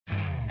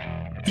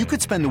You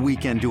could spend the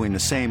weekend doing the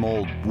same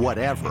old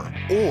whatever,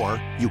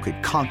 or you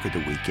could conquer the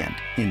weekend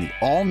in the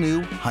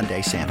all-new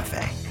Hyundai Santa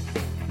Fe.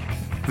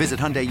 Visit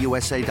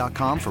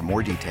HyundaiUSA.com for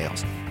more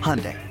details.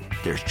 Hyundai,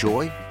 there's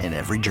joy in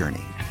every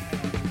journey.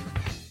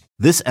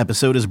 This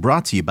episode is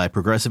brought to you by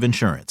Progressive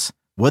Insurance.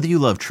 Whether you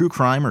love true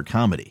crime or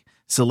comedy,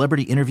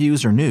 celebrity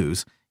interviews or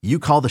news, you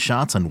call the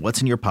shots on what's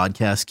in your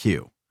podcast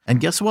queue. And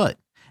guess what?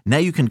 Now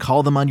you can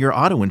call them on your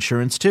auto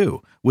insurance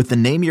too with the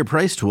Name Your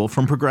Price tool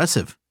from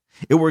Progressive.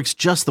 It works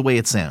just the way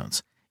it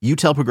sounds. You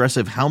tell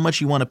Progressive how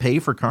much you want to pay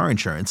for car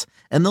insurance,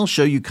 and they'll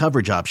show you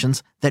coverage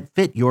options that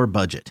fit your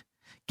budget.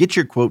 Get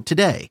your quote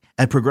today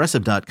at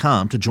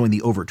Progressive.com to join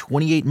the over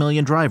 28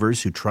 million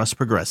drivers who trust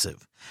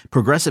Progressive.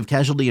 Progressive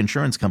Casualty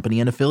Insurance Company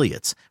and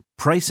Affiliates.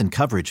 Price and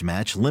coverage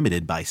match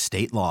limited by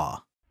state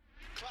law.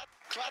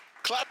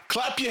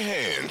 Clap your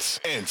hands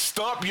and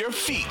stomp your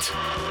feet.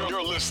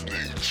 You're listening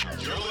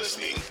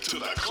to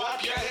the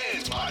Clap Your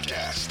Hands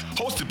podcast,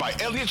 hosted by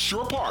Elliot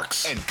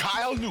Shore-Parks and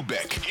Kyle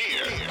Neubeck.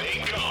 Here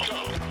they go.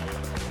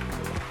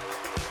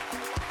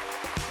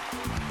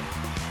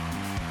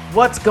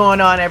 What's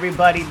going on,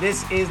 everybody?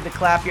 This is the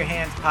Clap Your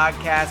Hands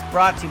podcast,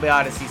 brought to you by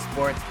Odyssey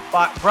Sports,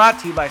 brought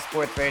to you by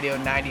Sports Radio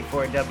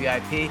 94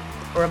 WIP.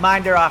 A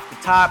reminder off the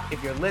top,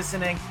 if you're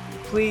listening,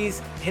 please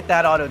hit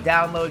that auto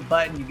download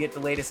button. You get the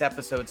latest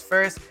episodes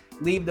first.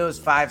 Leave those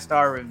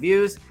 5-star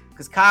reviews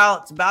because,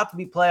 Kyle, it's about to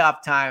be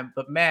playoff time.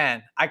 But,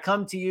 man, I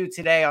come to you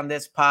today on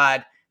this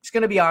pod, just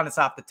going to be honest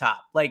off the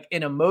top, like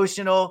an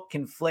emotional,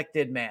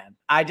 conflicted man.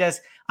 I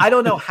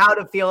don't know how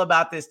to feel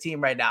about this team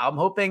right now. I'm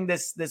hoping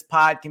this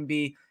pod can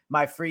be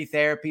my free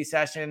therapy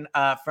session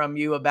from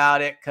you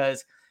about it,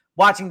 because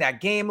watching that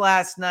game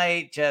last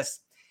night,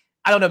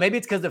 I don't know, maybe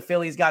it's because the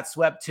Phillies got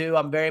swept too.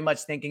 I'm very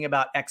much thinking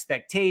about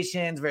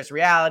expectations versus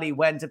reality,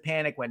 when to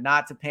panic, when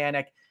not to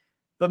panic.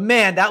 But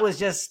man,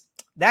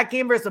 that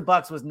game versus the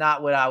Bucks was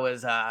not what I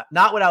was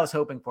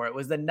hoping for. It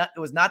was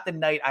not the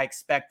night I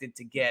expected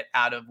to get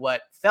out of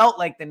what felt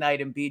like the night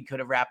Embiid could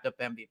have wrapped up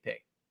MVP.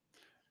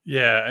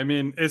 Yeah, I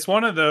mean, it's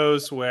one of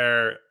those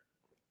where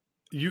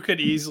you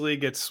could easily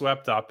get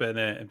swept up in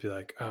it and be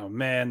like, oh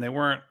man,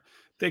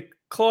 they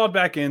clawed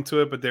back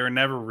into it, but they were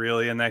never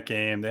really in that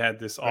game. They had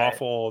this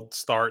awful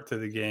start to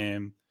the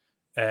game,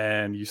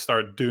 and you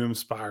start doom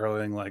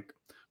spiraling like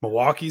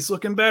Milwaukee's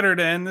looking better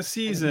to end the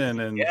season.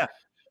 And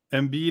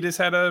Embiid has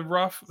had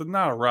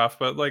not a rough,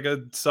 but like a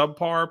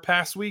subpar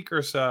past week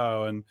or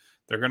so. And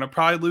they're going to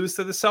probably lose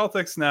to the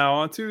Celtics now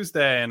on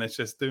Tuesday. And it's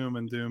just doom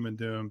and doom and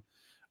doom.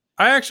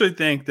 I actually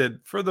think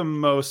that for the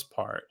most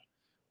part,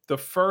 the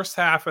first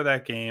half of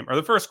that game, or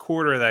the first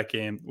quarter of that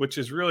game, which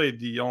is really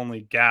the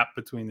only gap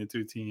between the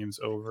two teams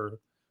over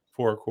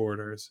 4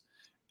 quarters,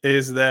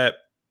 is that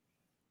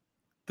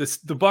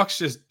the Bucks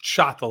just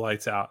shot the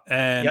lights out.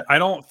 And I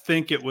don't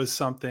think it was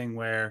something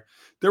where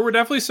there were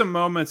definitely some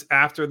moments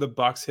after the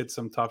Bucks hit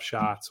some tough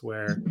shots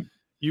where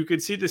you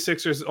could see the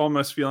Sixers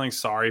almost feeling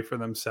sorry for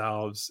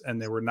themselves,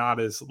 and they were not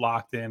as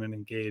locked in and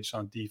engaged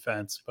on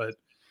defense. But,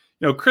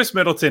 you know, Chris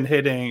Middleton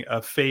hitting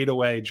a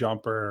fadeaway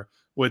jumper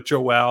with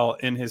Joel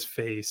in his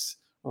face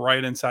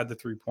right inside the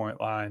 3-point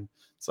line.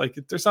 It's like,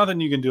 there's nothing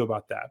you can do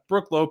about that.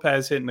 Brook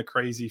Lopez hitting a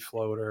crazy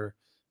floater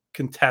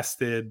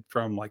contested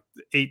from like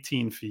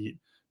 18 feet.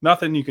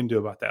 Nothing you can do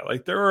about that.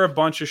 Like, there were a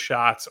bunch of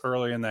shots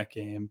early in that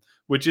game,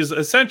 which is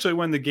essentially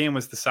when the game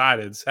was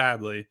decided,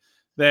 sadly,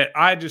 that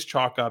I just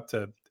chalk up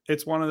to,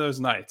 it's one of those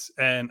nights.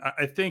 And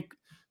I think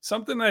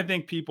something I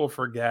think people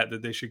forget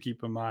that they should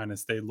keep in mind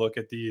as they look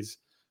at these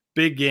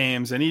big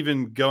games, and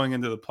even going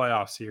into the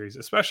playoff series,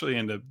 especially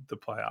into the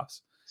playoffs,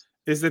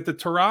 is that the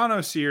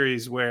Toronto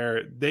series,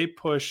 where they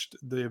pushed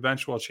the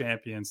eventual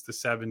champions to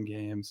 7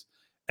 games,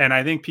 and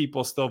I think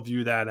people still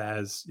view that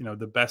as, you know,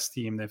 the best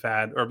team they've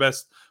had, or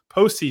best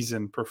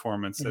postseason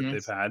performance that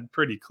they've had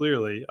pretty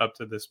clearly up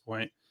to this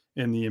point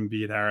in the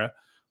Embiid era.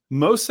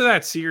 Most of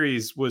that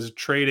series was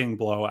trading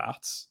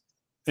blowouts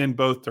in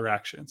both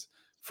directions.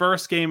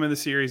 First game of the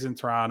series in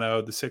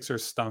Toronto, the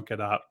Sixers stunk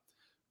it up.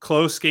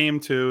 Close game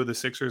 2, the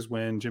Sixers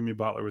win. Jimmy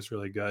Butler was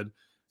really good.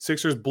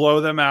 Sixers blow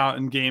them out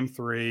in game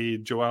 3.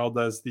 Joel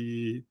does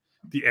the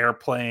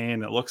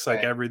airplane. It looks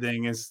like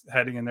everything is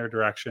heading in their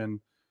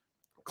direction.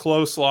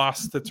 Close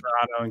loss to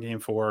Toronto in game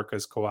 4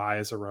 because Kawhi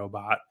is a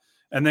robot.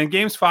 And then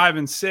games 5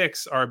 and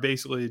 6 are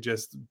basically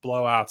just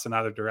blowouts in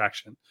either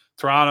direction.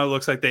 Toronto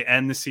looks like they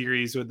end the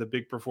series with the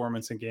big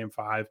performance in game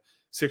 5.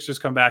 Sixers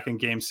come back in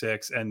game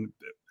 6, and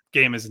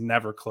game is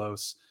never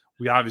close.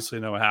 We obviously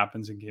know what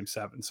happens in game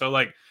 7. So,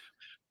 like,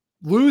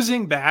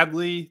 losing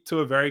badly to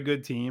a very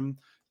good team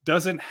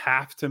doesn't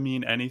have to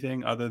mean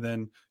anything other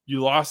than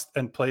you lost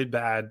and played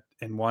bad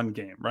in one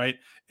game, right?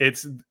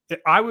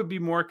 I would be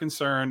more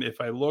concerned if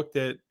I looked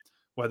at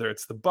whether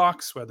it's the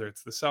Bucks, whether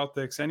it's the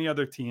Celtics, any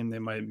other team they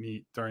might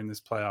meet during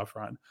this playoff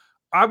run.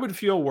 I would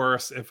feel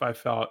worse if I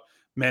felt,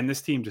 man,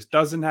 this team just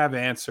doesn't have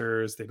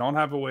answers. They don't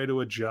have a way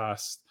to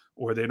adjust,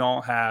 or they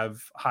don't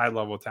have high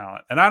level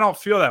talent. And I don't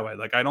feel that way.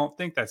 Like, I don't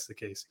think that's the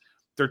case.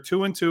 They're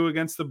 2-2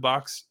 against the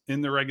Bucks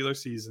in the regular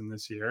season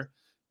this year.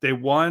 They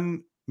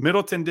won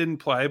Middleton didn't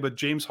play, but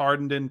James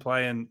Harden didn't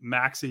play, and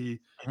Maxey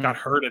got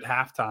hurt at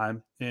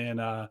halftime in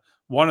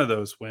one of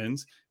those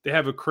wins. They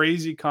have a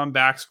crazy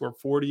comeback, score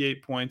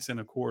 48 points in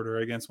a quarter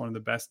against one of the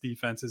best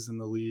defenses in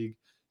the league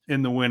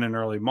in the win in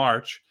early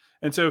March.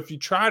 And so if you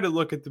try to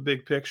look at the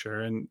big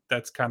picture, and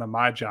that's kind of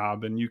my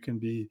job, and you can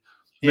be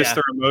Mr.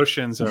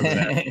 Emotions over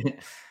there,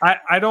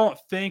 I don't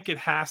think it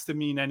has to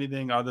mean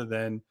anything other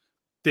than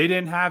they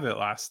didn't have it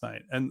last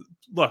night. And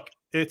look,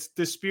 it's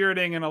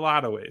dispiriting in a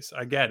lot of ways.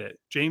 I get it.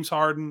 James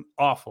Harden,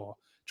 awful.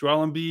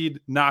 Joel Embiid,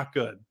 not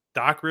good.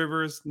 Doc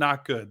Rivers,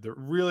 not good.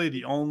 Really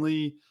the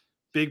only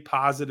big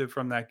positive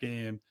from that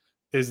game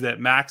is that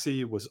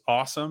Maxey was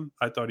awesome.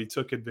 I thought he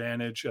took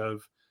advantage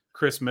of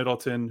Chris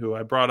Middleton, who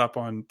I brought up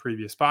on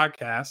previous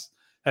podcasts,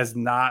 he's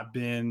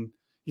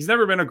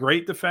never been a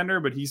great defender,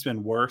 but he's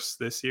been worse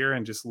this year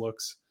and just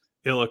looks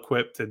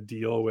ill-equipped to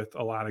deal with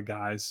a lot of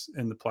guys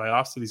in the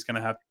playoffs that he's going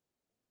to have.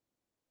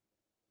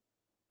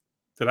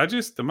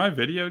 Did my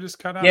video just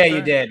cut out? Yeah,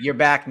 you did. You're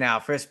back now.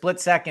 For a split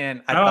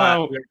second, I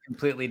thought we were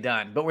completely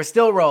done, but we're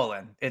still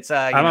rolling. It's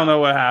I don't know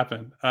what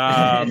happened.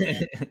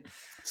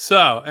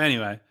 So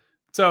anyway,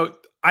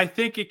 I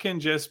think it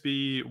can just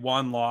be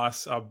one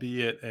loss,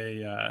 albeit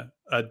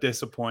a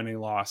disappointing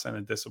loss and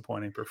a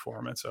disappointing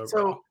performance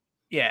overall.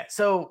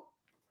 So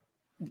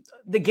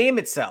the game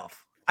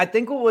itself, I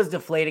think what was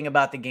deflating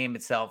about the game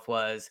itself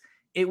was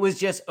it was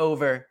just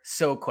over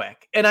so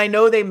quick. And I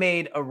know they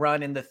made a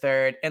run in the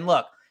third. And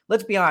look,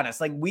 let's be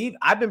honest. Like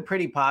I've been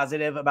pretty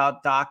positive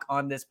about Doc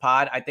on this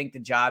pod. I think the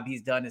job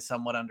he's done is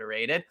somewhat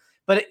underrated.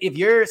 But if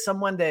you're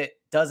someone that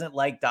doesn't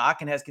like Doc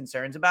and has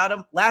concerns about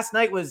him, last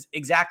night was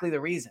exactly the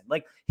reason.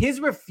 Like his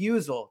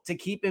refusal to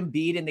keep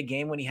Embiid in the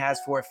game when he has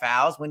 4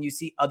 fouls, when you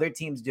see other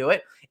teams do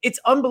it, it's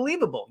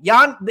unbelievable.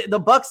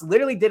 The Bucks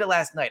literally did it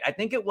last night. I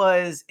think it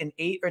was an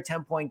 8 or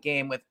 10 point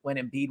game when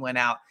Embiid went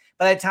out.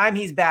 By the time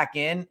he's back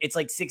in, it's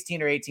like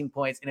 16 or 18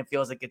 points, and it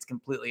feels like it's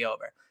completely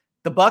over.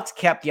 The Bucks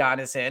kept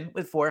Giannis in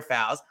with 4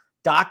 fouls.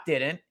 Doc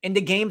didn't, and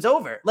the game's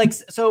over. Like,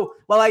 so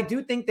while I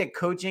do think that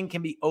coaching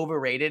can be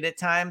overrated at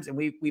times, and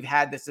we've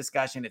had this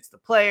discussion, it's the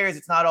players,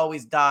 it's not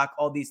always Doc,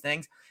 all these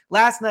things.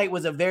 Last night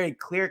was a very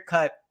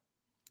clear-cut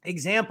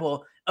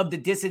example of the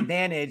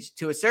disadvantage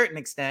to a certain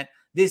extent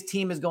this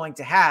team is going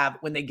to have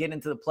when they get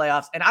into the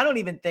playoffs. And I don't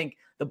even think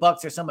the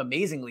Bucks are some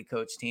amazingly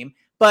coached team,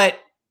 but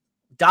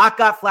Doc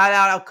got flat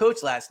out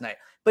outcoached last night.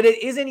 But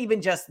it isn't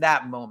even just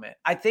that moment.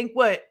 I think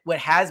what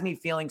has me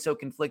feeling so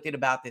conflicted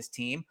about this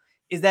team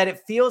is that it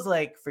feels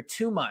like for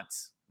 2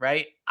 months,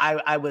 right?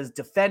 I was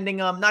defending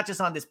them, not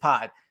just on this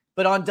pod,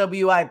 but on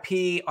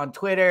WIP, on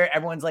Twitter.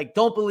 Everyone's like,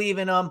 don't believe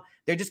in them.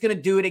 They're just going to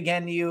do it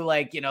again to you.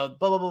 Like, blah,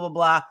 blah, blah, blah,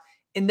 blah.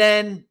 And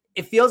then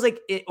it feels like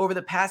over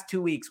the past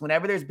 2 weeks,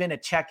 whenever there's been a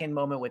check-in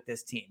moment with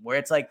this team where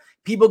it's like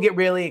people get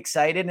really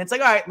excited and it's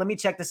like, all right, let me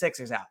check the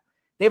Sixers out.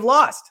 They've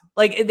lost.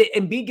 Like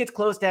Embiid gets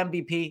close to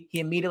MVP. He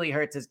immediately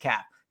hurts his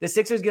cap. The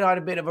Sixers get on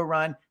a bit of a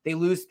run. They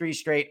lose 3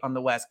 straight on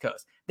the West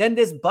Coast. Then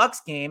this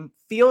Bucks game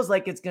feels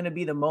like it's going to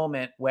be the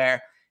moment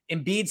where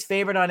Embiid's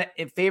favorited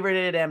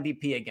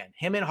MVP again.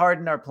 Him and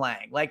Harden are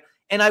playing. Like,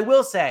 and I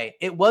will say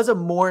it was a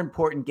more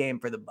important game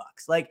for the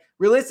Bucks. Like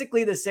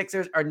realistically, the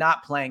Sixers are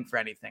not playing for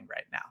anything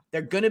right now.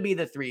 They're going to be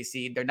the 3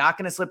 seed. They're not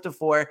going to slip to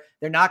 4.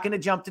 They're not going to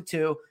jump to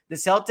 2. The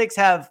Celtics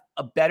have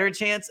a better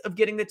chance of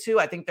getting the 2.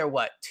 I think they're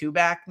 2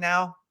 back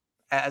now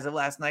as of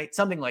last night,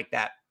 something like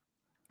that.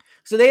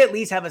 So they at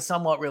least have a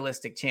somewhat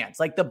realistic chance.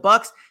 Like the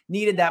Bucks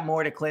needed that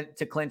more to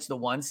clinch the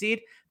 1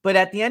 seed. But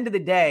at the end of the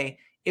day,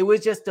 it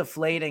was just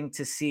deflating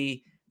to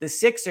see the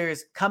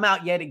Sixers come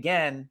out yet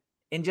again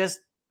and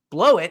just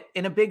blow it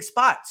in a big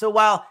spot. So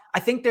while I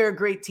think they're a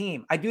great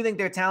team, I do think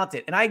they're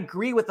talented. And I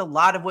agree with a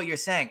lot of what you're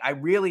saying. I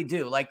really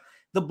do. Like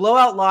the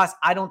blowout loss,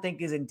 I don't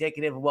think is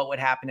indicative of what would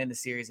happen in the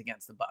series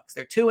against the Bucks.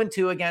 They're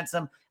 2-2 against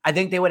them. I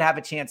think they would have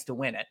a chance to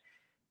win it.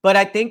 But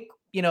I think,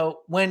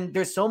 when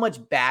there's so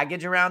much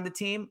baggage around the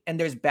team and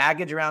there's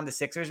baggage around the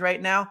Sixers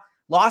right now,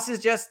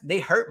 losses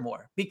they hurt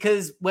more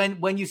because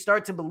when you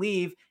start to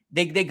believe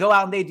they go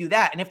out and they do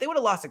that. And if they would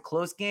have lost a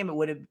close game, it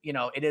would have,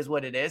 it is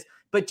what it is.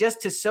 But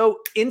just to so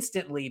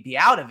instantly be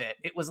out of it,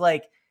 it was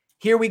like,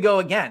 here we go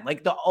again.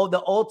 Like the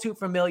all too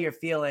familiar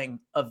feeling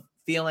of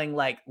feeling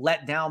like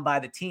let down by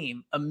the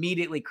team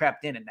immediately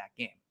crept in that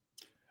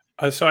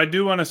game. So I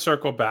do want to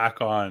circle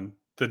back on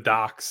the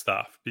Doc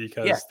stuff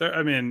because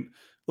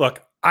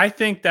look, I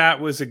think that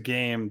was a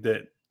game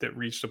that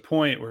reached a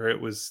point where it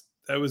was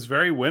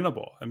very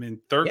winnable. I mean,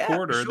 third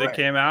quarter, they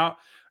came out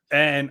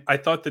and I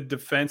thought the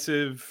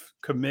defensive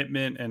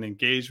commitment and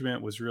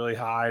engagement was really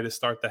high to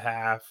start the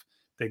half.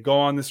 They go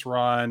on this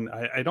run.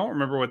 I don't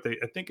remember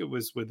I think it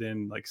was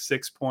within like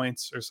 6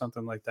 points or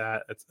something like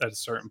that at a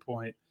certain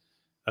point.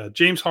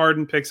 James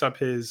Harden picks up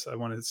his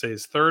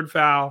 3rd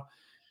foul.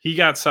 He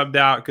got subbed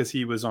out because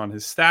he was on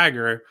his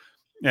stagger.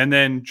 And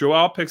then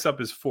Joel picks up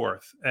his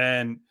 4th.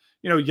 And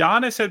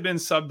Giannis had been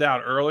subbed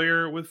out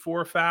earlier with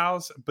 4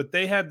 fouls, but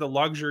they had the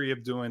luxury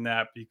of doing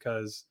that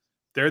because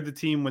they're the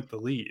team with the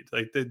lead.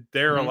 Like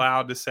they're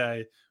allowed to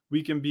say,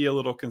 we can be a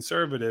little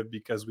conservative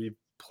because we've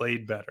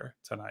played better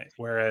tonight. And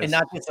Whereas,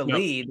 not just a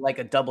lead, like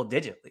a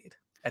double-digit lead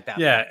at that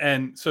yeah, point.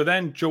 and so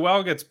then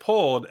Joel gets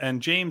pulled,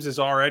 and James is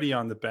already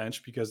on the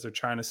bench because they're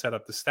trying to set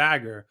up the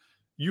stagger.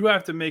 You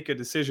have to make a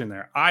decision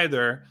there.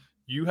 Either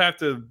you have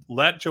to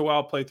let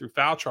Joel play through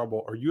foul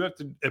trouble, or you have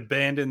to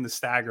abandon the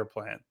stagger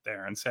plan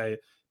there and say,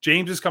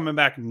 James is coming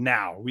back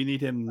now. We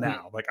need him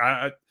now. Like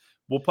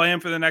we'll play him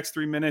for the next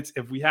 3 minutes.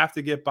 If we have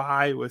to get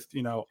by with,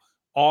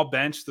 all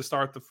bench to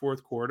start the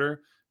fourth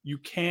quarter, you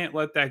can't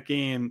let that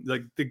game,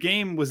 like the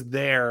game was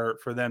there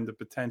for them to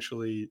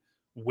potentially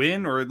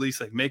win, or at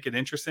least like make it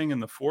interesting in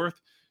the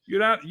fourth.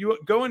 You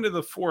go into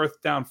the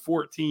fourth down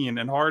 14,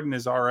 and Harden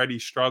is already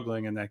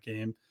struggling in that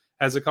game,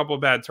 has a couple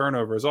of bad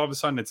turnovers. All of a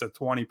sudden it's a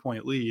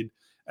 20-point lead.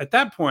 At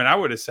that point, I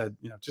would have said,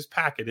 just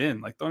pack it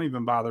in. Like, don't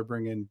even bother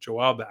bringing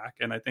Joel back.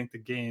 And I think the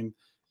game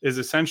is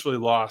essentially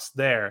lost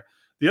there.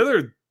 The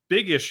other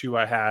big issue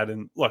I had,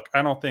 and look,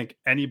 I don't think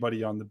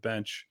anybody on the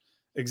bench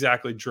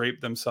exactly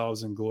draped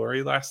themselves in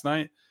glory last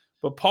night,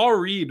 but Paul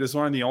Reed was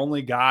one of the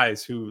only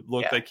guys who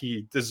looked like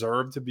he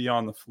deserved to be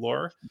on the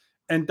floor.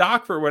 And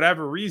Doc, for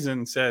whatever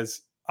reason,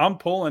 says, I'm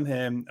pulling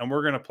him and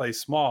we're going to play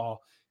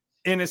small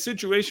in a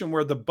situation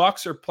where the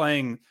Bucks are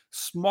playing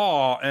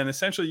small and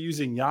essentially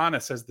using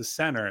Giannis as the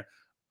center.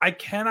 I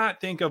cannot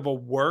think of a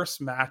worse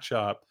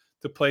matchup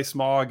to play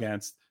small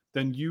against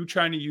than you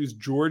trying to use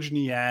George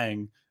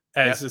Niang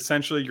as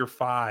essentially your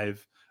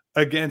 5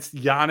 against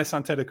Giannis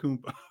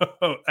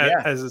Antetokounmpo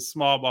as a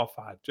small ball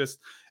 5. Just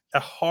a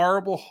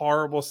horrible,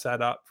 horrible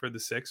setup for the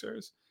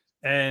Sixers.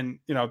 And,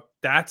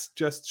 that's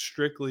just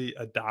strictly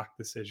a Doc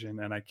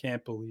decision. And I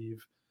can't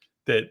believe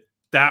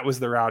that was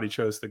the route he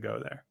chose to go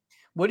there.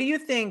 What do you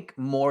think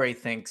Morey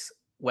thinks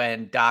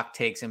when Doc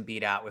takes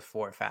Embiid out with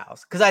 4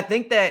 fouls? Because I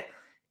think that,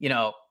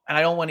 and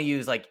I don't want to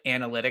use like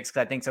analytics because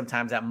I think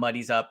sometimes that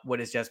muddies up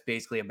what is just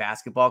basically a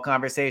basketball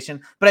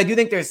conversation. But I do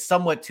think there's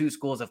somewhat 2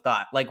 schools of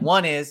thought. Like,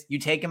 one is you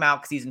take him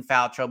out because he's in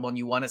foul trouble and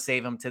you want to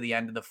save him to the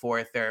end of the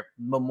fourth or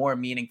more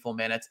meaningful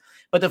minutes.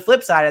 But the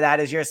flip side of that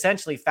is you're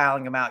essentially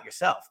fouling him out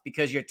yourself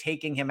because you're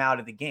taking him out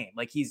of the game.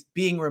 Like, he's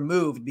being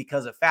removed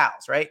because of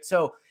fouls, right?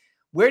 So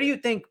where do you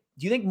think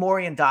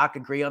Morey and Doc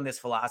agree on this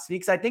philosophy?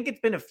 Because I think it's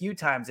been a few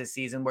times this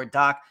season where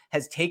Doc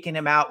has taken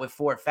him out with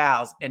 4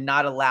 fouls and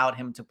not allowed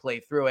him to play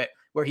through it,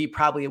 where he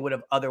probably would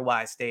have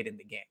otherwise stayed in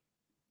the game.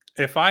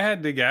 If I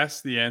had to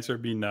guess, the answer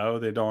would be no,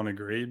 they don't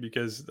agree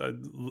because,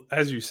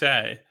 as you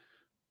say,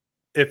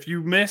 if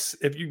you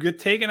get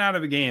taken out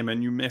of a game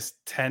and you miss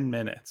 10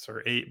 minutes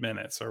or 8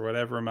 minutes or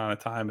whatever amount of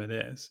time it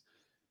is,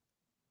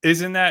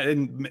 isn't that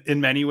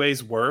in many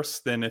ways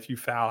worse than if you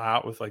foul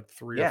out with like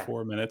 3 or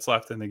 4 minutes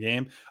left in the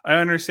game? I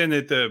understand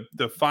that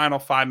the final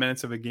 5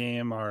 minutes of a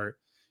game are,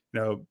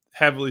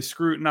 heavily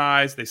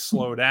scrutinized. They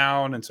slow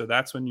down. And so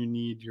that's when you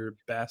need your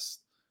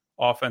best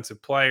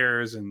offensive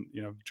players. And,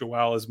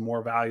 Joel is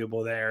more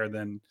valuable there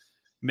than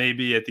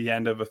maybe at the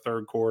end of a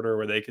third quarter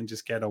where they can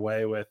just get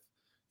away with,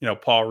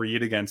 Paul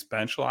Reed against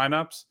bench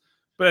lineups.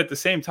 But at the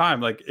same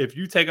time, like if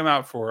you take him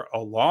out for a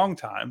long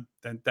time,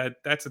 then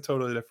that's a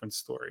totally different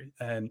story.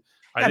 And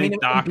I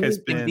think Doc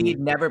Embiid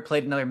never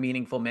played another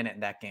meaningful minute in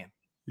that game.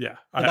 Yeah.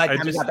 By the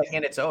time he got back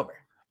in, it's over.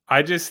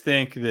 I just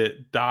think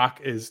that Doc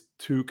is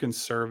too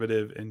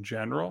conservative in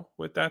general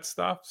with that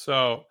stuff.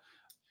 So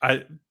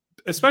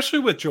especially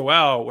with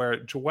Joel,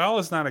 where Joel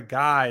is not a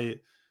guy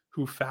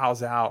who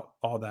fouls out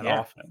all that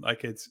often.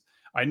 Like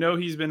I know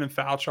he's been in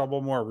foul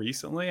trouble more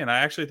recently. And I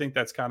actually think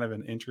that's kind of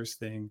an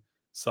interesting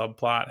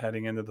subplot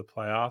heading into the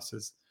playoffs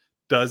is,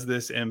 does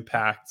this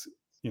impact,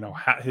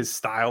 his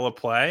style of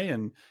play?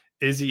 And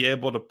is he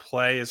able to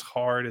play as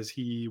hard as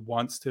he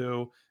wants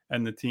to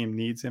and the team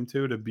needs him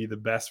to be the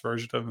best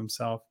version of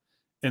himself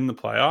in the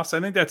playoffs?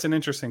 I think that's an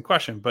interesting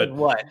question. But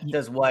what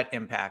does what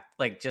impact?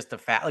 Like just the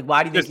fact, like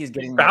why do you think he's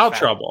getting foul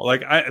trouble?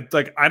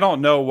 I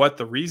don't know what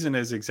the reason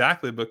is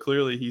exactly, but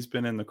clearly he's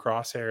been in the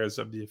crosshairs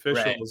of the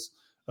officials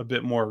a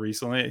bit more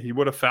recently. He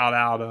would have fouled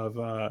out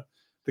of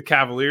the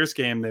Cavaliers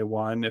game they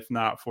won, if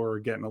not for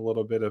getting a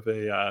little bit of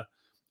a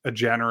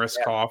generous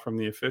call from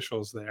the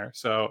officials there.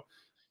 So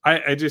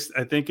I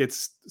think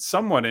it's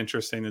somewhat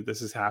interesting that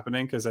this is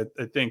happening because I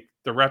think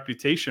the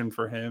reputation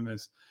for him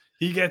is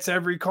he gets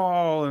every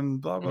call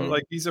and blah, blah,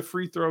 like he's a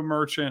free throw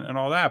merchant and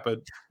all that, but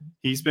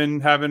he's been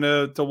having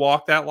to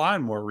walk that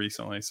line more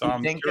recently. So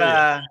I'm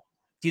curious.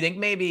 Do you think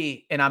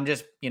maybe, and I'm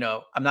just,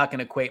 I'm not going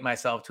to equate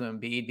myself to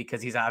Embiid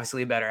because he's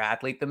obviously a better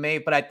athlete than me,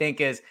 but I think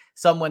as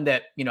someone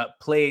that,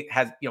 played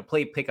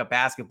pickup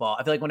basketball,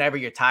 I feel like whenever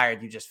you're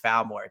tired, you just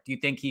foul more. Do you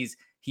think he's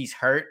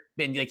hurt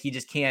and like he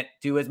just can't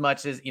do as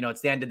much as,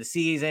 it's the end of the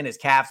season, his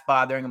calf's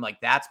bothering him,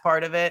 like that's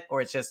part of it, or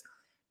it's just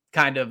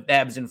kind of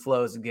ebbs and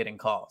flows of getting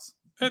calls?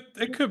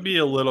 It could be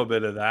a little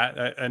bit of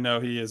that. I know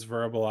he has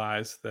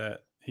verbalized that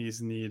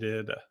he's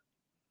needed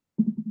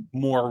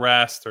more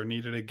rest or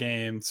needed a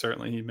game.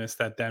 Certainly he missed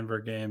that Denver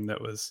game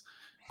that was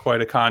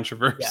quite a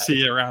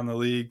controversy around the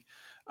league.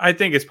 I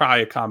think it's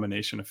probably a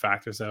combination of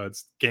factors though.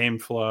 It's game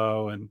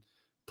flow and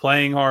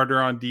playing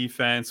harder on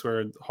defense,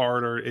 where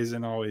harder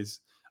isn't always,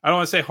 I don't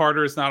want to say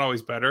harder is not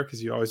always better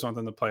because you always want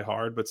them to play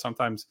hard, but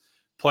sometimes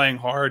playing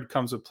hard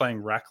comes with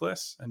playing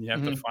reckless, and you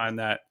have to find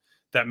that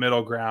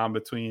middle ground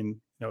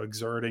between,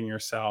 exerting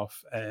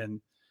yourself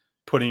and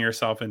putting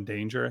yourself in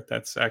danger.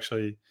 That's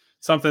actually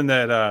something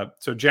that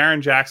so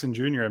Jaren Jackson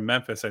Jr. in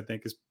Memphis, I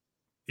think, is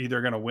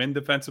either going to win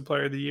Defensive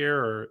Player of the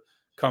Year or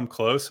come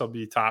close. He'll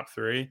be top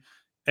 3.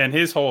 And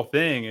his whole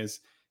thing is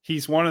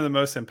he's one of the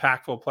most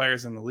impactful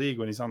players in the league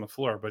when he's on the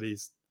floor, but he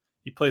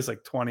plays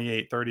like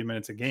 28, 30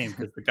 minutes a game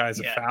because the guy's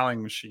a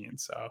fouling machine.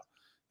 So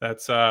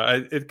that's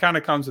it kind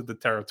of comes with the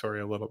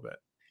territory a little bit.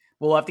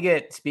 We'll have to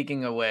get,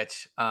 speaking of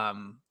which,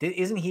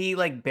 isn't he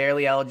like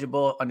barely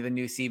eligible under the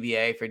new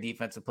CBA for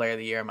Defensive Player of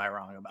the Year? Am I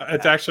wrong about that?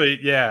 It's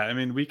actually, I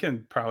mean, we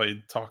can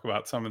probably talk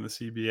about some of the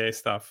CBA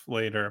stuff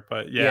later,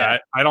 but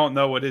I don't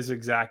know what his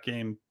exact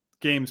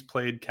games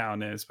played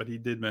count is, but he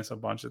did miss a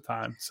bunch of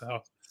time.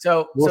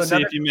 So we'll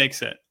see if he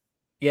makes it.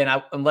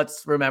 Yeah, and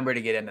let's remember to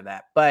get into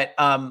that. But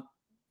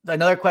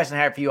another question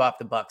I had for you off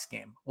the Bucks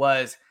game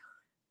was,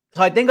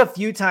 so I think a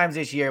few times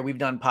this year we've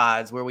done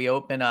pods where we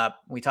open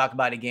up, we talk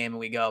about a game and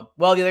we go,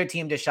 well, the other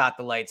team just shot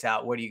the lights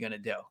out. What are you going to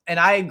do? And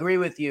I agree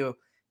with you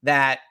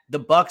that the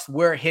Bucks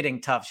were hitting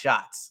tough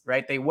shots,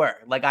 right? They were.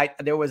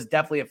 There was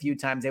definitely a few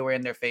times they were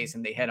in their face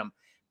and they hit them.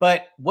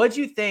 But what'd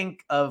you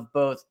think of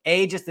both,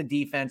 just the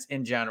defense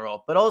in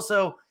general, but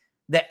also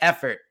the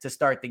effort to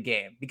start the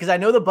game? Because I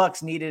know the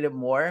Bucks needed it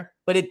more,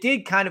 but it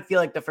did kind of feel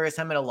like the first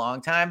time in a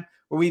long time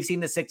where we've seen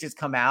the Sixers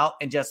come out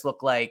and just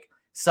look like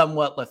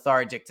somewhat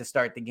lethargic to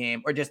start the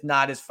game, or just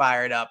not as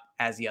fired up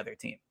as the other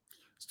team.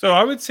 So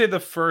I would say the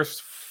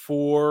first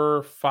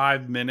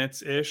 4-5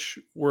 minutes ish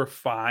were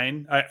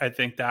fine. I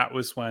think that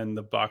was when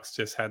the Bucks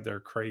just had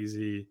their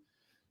crazy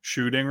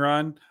shooting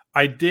run.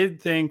 I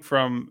did think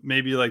from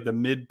maybe like the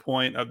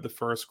midpoint of the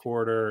first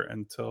quarter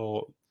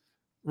until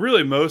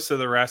really most of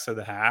the rest of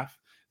the half,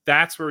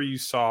 that's where you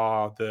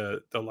saw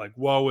the like,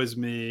 woe is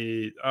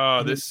me.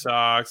 Oh, this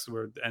sucks.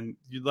 And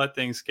you let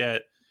things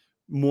get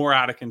more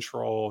out of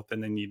control than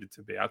they needed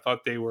to be. I thought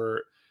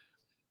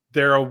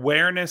their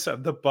awareness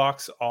of the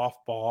Bucks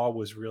off ball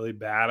was really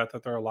bad. I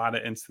thought there were a lot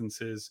of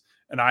instances,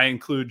 and I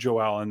include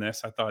Joel in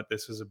this. I thought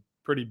this was a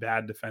pretty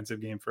bad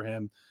defensive game for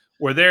him,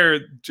 where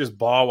they're just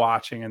ball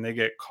watching and they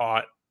get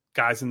caught,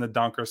 guys in the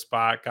dunker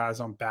spot,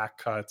 guys on back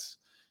cuts,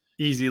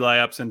 easy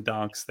layups and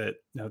dunks that,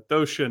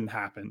 those shouldn't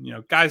happen.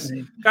 Guys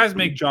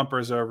make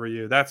jumpers over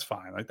you. That's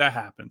fine. Like, that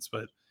happens.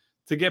 But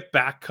to get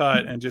back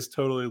cut and just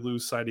totally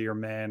lose sight of your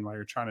man while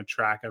you're trying to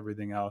track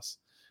everything else,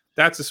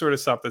 that's the sort of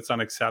stuff that's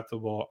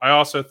unacceptable. I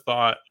also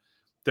thought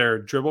their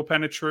dribble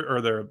penetration,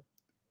 or their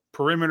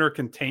perimeter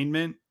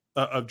containment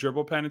of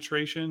dribble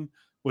penetration,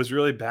 was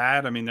really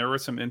bad. I mean, there were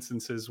some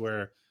instances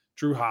where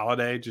Drew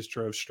Holiday just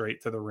drove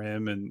straight to the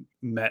rim and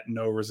met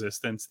no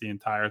resistance the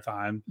entire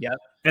time. Yep.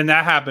 And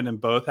that happened in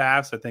both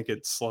halves. I think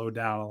it slowed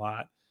down a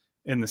lot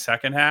in the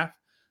second half.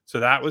 So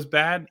that was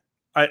bad.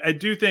 I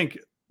do think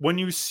when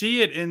you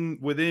see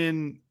it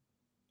within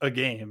a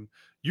game,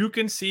 you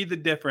can see the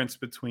difference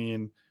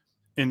between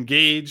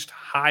engaged,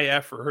 high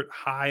effort,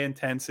 high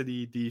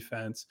intensity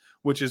defense,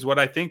 which is what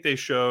I think they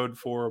showed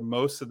for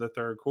most of the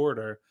third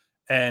quarter,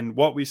 and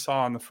what we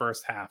saw in the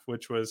first half,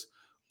 which was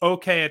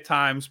okay at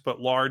times,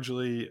 but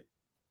largely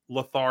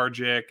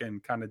lethargic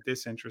and kind of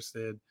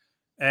disinterested.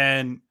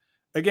 And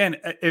again,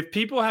 if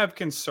people have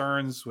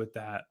concerns with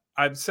that,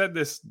 I've said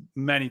this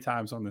many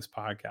times on this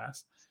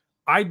podcast,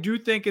 I do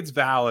think it's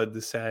valid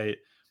to say,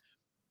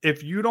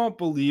 if you don't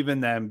believe in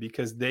them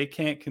because they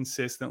can't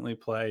consistently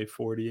play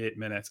 48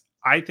 minutes,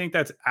 I think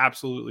that's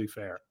absolutely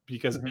fair,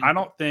 because I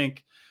don't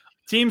think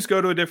teams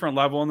go to a different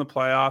level in the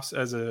playoffs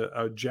as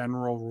a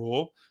general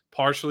rule,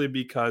 partially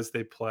because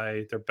they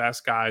play their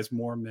best guys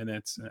more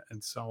minutes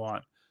and so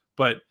on.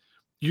 But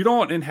you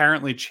don't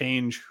inherently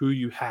change who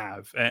you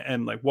have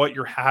and like what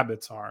your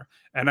habits are.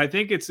 And I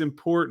think it's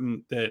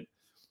important that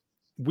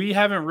we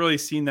haven't really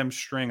seen them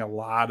string a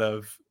lot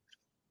of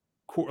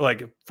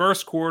like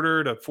first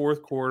quarter to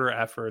fourth quarter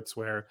efforts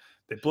where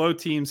they blow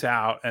teams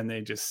out and they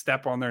just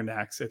step on their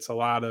necks. It's a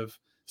lot of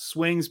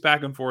swings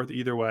back and forth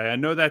either way. I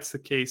know that's the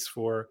case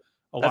for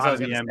a lot of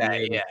the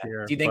NBA this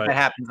year. Do you think that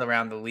happens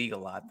around the league a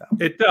lot,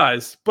 though? It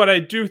does. But I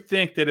do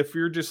think that if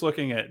you're just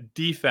looking at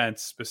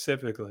defense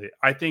specifically,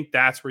 I think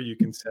that's where you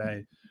can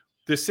say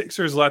the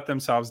Sixers let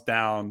themselves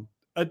down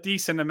a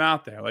decent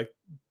amount there. Like,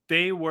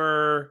 they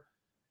were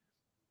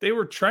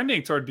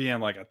trending toward being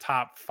like a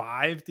top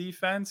 5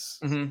 defense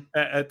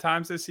at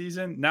times this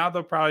season. Now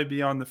they'll probably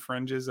be on the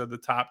fringes of the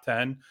top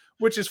 10,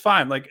 which is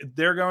fine. Like,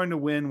 they're going to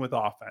win with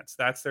offense.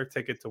 That's their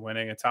ticket to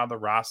winning. It's how the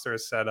roster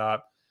is set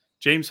up.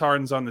 James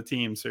Harden's on the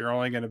team, so you're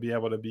only going to be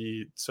able to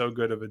be so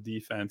good of a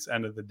defense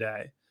end of the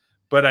day.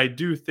 But I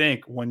do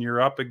think when you're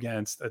up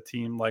against a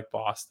team like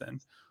Boston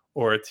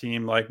or a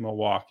team like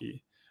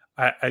Milwaukee,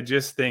 I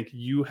just think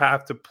you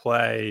have to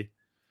play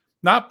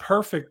not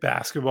perfect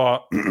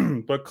basketball,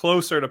 but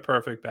closer to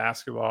perfect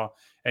basketball.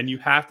 And you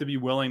have to be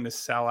willing to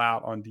sell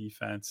out on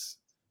defense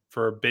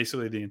for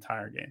basically the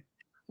entire game.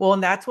 Well,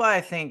 and that's why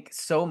I think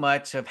so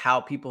much of how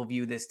people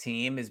view this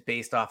team is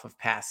based off of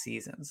past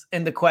seasons.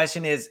 And the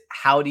question is,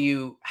 how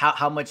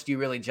much do you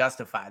really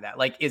justify that?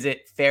 Like, is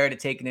it fair to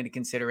take it into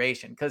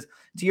consideration? Because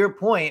to your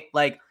point,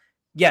 like,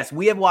 yes,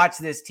 we have watched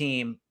this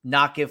team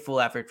not give full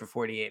effort for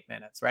 48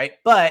 minutes, right?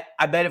 But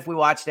I bet if we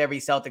watched every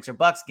Celtics or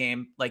Bucks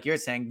game, like you're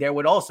saying, there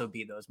would also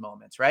be those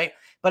moments, right?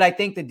 But I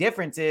think the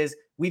difference is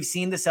we've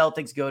seen the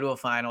Celtics go to a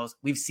finals.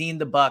 We've seen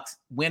the Bucks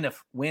win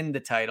the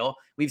title.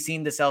 We've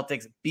seen the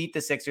Celtics beat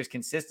the Sixers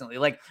consistently.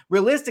 Like,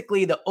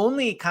 realistically, the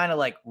only kind of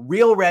like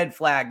real red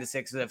flag the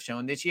Sixers have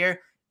shown this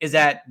year is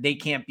that they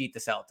can't beat the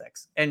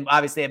Celtics. And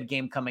obviously they have a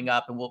game coming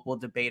up, and we'll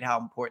debate how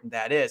important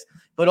that is.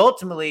 But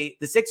ultimately,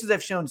 the Sixers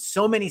have shown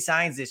so many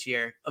signs this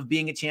year of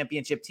being a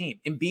championship team.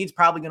 Embiid's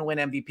probably going to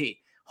win MVP.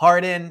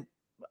 Harden,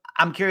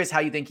 I'm curious how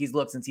you think he's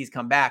looked since he's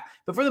come back.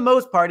 But for the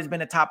most part, has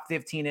been a top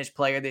 15-ish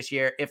player this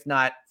year, if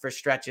not for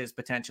stretches,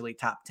 potentially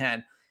top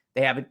 10.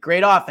 They have a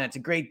great offense, a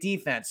great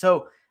defense.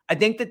 So I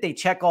think that they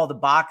check all the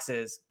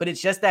boxes, but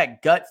it's just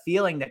that gut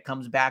feeling that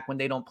comes back when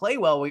they don't play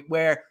well,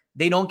 where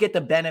they don't get the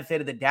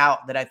benefit of the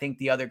doubt that I think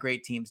the other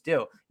great teams do.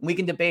 And we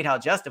can debate how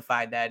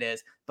justified that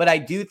is. But I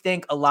do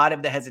think a lot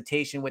of the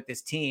hesitation with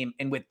this team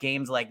and with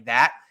games like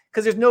that,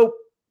 because there's no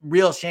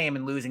real shame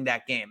in losing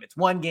that game. It's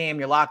one game.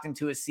 You're locked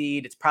into a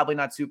seed. It's probably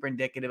not super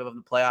indicative of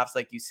the playoffs,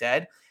 like you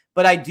said.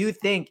 But I do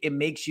think it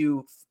makes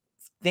you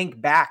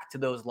think back to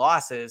those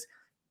losses.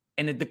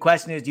 And the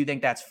question is, do you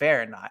think that's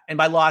fair or not? And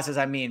by losses,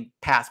 I mean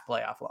past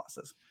playoff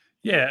losses.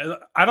 Yeah,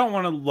 I don't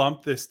want to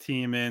lump this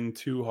team in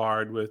too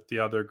hard with the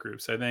other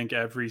groups. I think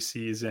every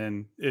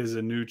season is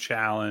a new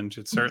challenge.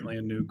 It's certainly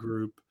a new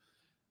group.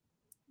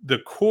 The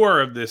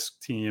core of this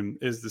team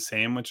is the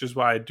same, which is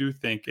why I do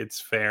think it's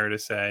fair to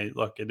say,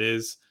 look, it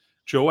is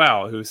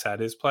Joel, who's had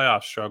his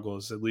playoff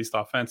struggles, at least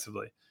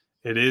offensively.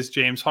 It is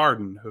James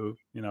Harden, who,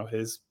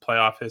 his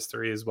playoff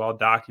history is well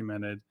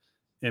documented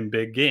in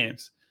big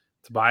games.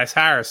 Tobias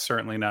Harris,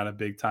 certainly not a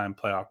big-time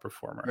playoff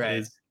performer.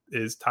 Right.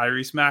 Is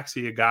Tyrese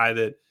Maxey a guy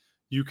that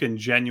you can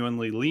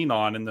genuinely lean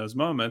on in those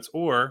moments,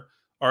 or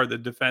are the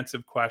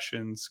defensive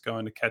questions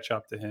going to catch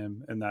up to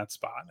him in that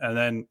spot? And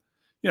then,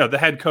 the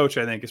head coach,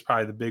 I think, is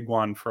probably the big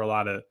one for a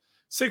lot of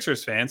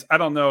Sixers fans. I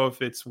don't know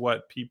if it's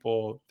what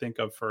people think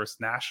of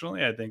first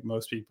nationally. I think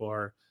most people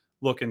are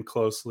looking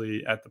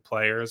closely at the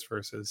players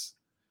versus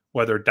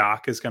whether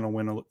Doc is going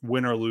to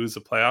win or lose a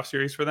playoff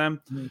series for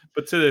them. Mm-hmm.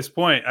 But to this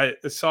point, I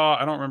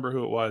don't remember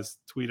who it was,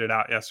 tweeted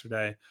out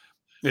yesterday,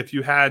 if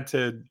you had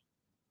to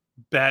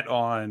bet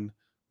on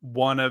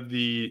one of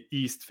the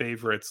East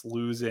favorites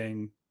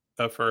losing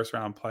a first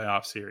round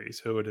playoff series,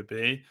 who would it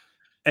be?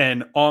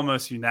 And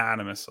almost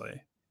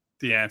unanimously,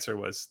 the answer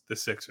was the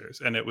Sixers.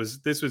 And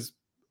this was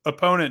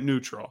opponent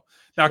neutral.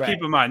 Now, right.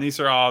 Keep in mind, these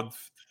are all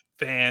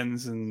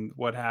fans and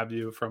what have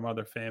you from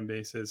other fan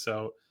bases.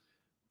 So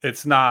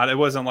it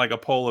wasn't like a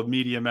poll of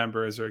media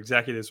members or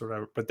executives or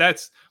whatever, but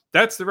that's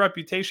the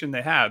reputation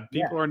they have.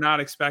 People are not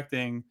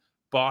expecting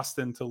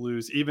Boston to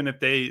lose, even if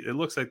it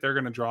looks like they're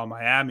going to draw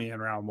Miami in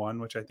round one,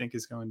 which I think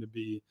is going to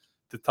be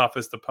the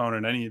toughest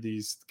opponent any of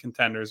these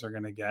contenders are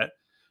going to get.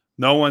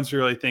 No one's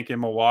really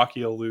thinking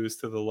Milwaukee will lose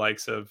to the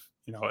likes of,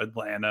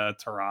 Atlanta,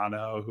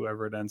 Toronto,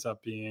 whoever it ends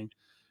up being.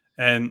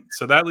 And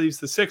so that leaves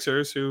the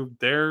Sixers, who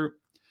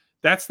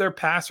that's their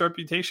past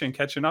reputation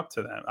catching up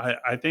to them.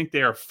 I think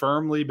they are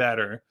firmly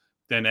better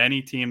than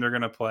any team they're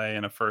going to play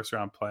in a first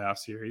round playoff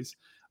series.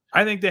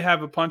 I think they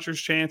have a puncher's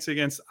chance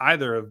against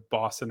either of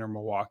Boston or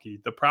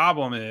Milwaukee. The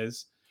problem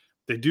is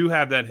they do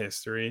have that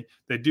history.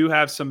 They do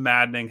have some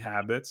maddening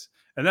habits.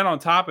 And then on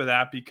top of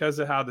that, because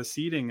of how the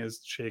seeding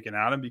is shaken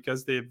out and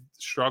because they've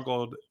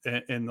struggled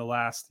in the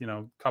last,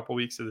 couple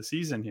weeks of the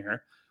season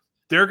here,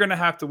 they're going to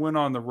have to win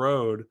on the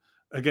road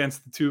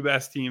against the two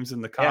best teams in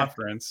the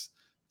conference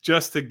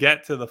just to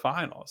get to the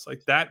finals.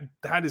 Like that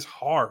is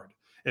hard.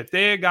 If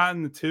they had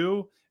gotten the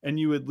two and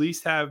you at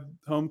least have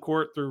home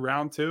court through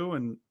round two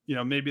and,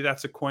 maybe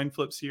that's a coin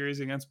flip series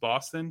against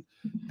Boston,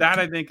 that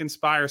I think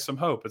inspires some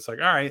hope. It's like,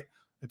 all right,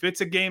 if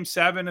it's a game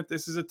 7, if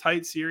this is a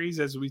tight series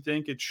as we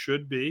think it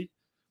should be,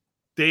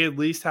 they at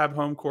least have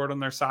home court on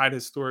their side.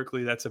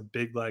 Historically, that's a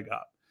big leg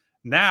up.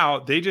 Now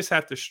they just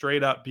have to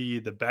straight up be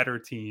the better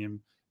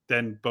team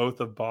than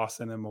both of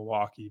Boston and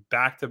Milwaukee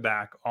back to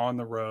back on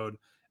the road.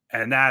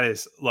 And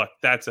that's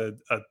a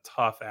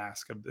tough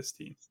ask of this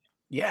team.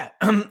 Yeah.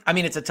 I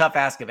mean, it's a tough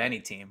ask of any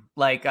team.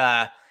 Like,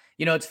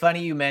 it's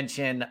funny you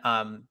mention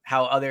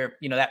how other,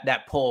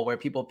 that poll where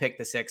people pick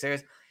the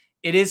Sixers.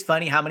 It is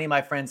funny how many of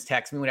my friends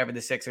text me whenever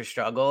the Sixers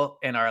struggle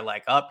and are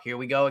like, here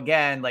we go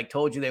again. Like,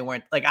 told you they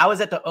weren't. Like, I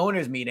was at the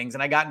owners meetings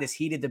and I got in this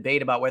heated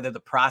debate about whether the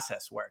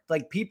process worked.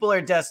 Like, people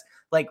are just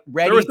like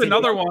ready. There was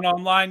another one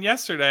online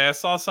yesterday. I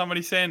saw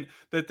somebody saying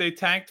that they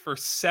tanked for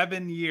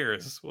 7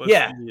 years.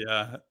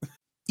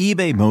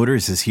 eBay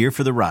Motors is here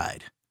for the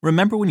ride.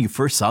 Remember when you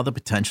first saw the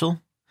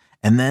potential?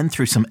 And then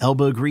through some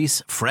elbow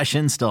grease, fresh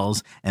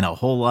installs, and a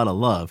whole lot of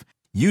love,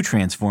 you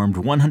transformed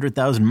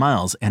 100,000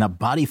 miles and a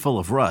body full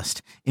of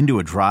rust into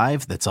a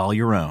drive that's all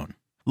your own.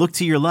 Look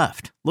to your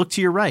left. Look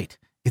to your right.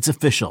 It's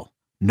official.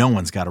 No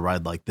one's got a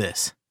ride like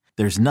this.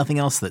 there's nothing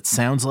else that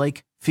sounds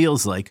like,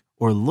 feels like,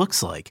 or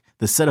looks like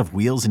the set of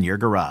wheels in your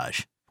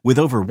garage. With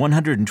over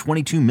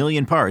 122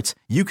 million parts,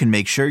 you can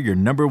make sure your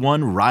number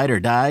one ride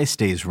or die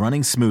stays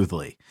running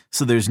smoothly,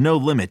 so there's no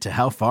limit to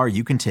how far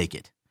you can take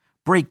it.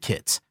 Brake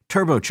kits,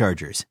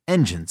 turbochargers,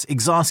 engines,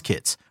 exhaust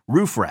kits,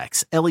 roof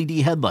racks, LED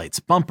headlights,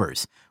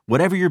 bumpers,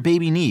 whatever your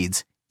baby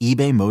needs,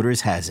 eBay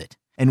Motors has it.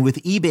 And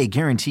with eBay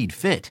Guaranteed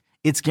Fit,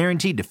 it's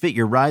guaranteed to fit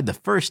your ride the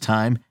first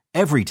time,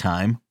 every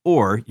time,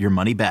 or your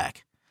money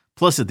back.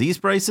 Plus, at these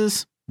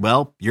prices,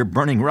 well, you're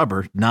burning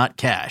rubber, not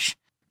cash.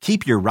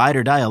 Keep your ride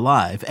or die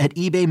alive at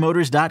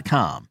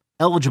ebaymotors.com.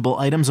 Eligible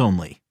items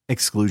only.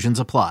 Exclusions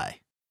apply.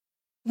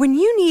 When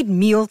you need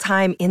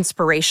mealtime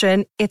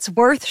inspiration, it's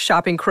worth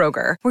shopping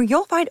Kroger, where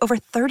you'll find over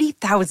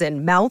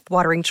 30,000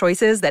 mouth-watering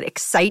choices that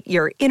excite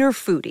your inner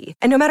foodie.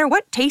 And no matter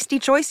what tasty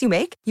choice you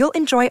make, you'll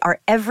enjoy our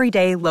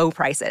everyday low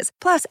prices,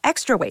 plus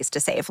extra ways to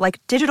save,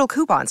 like digital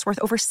coupons worth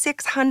over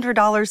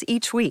 $600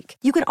 each week.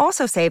 You can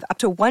also save up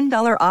to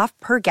 $1 off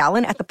per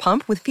gallon at the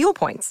pump with fuel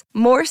points.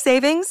 More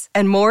savings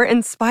and more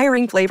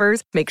inspiring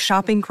flavors make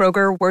shopping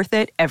Kroger worth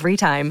it every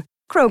time.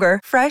 Kroger,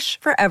 fresh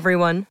for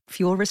everyone.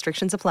 Fuel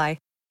restrictions apply.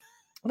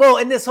 Well,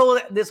 and this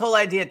whole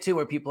idea too,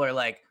 where people are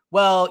like,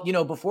 well,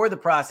 before the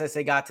process,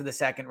 they got to the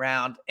second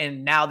round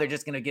and now they're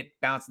just going to get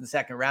bounced in the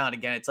second round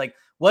again. It's like,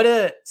 what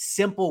a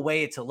simple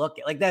way to look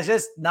at, like, that's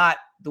just not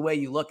the way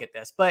you look at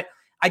this. But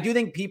I do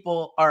think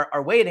people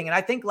are waiting. And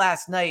I think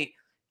last night,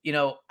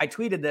 I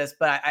tweeted this,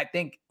 but I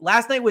think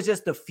last night was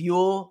just the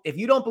fuel. If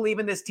you don't believe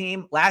in this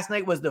team, last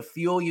night was the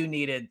fuel you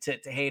needed to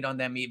hate on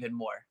them even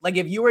more. Like,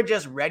 if you were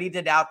just ready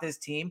to doubt this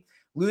team,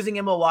 losing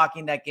in Milwaukee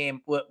in that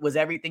game was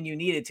everything you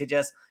needed to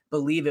just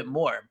believe it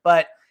more.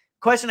 But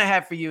question I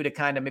have for you to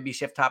kind of maybe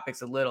shift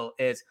topics a little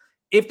is,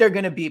 if they're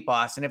going to beat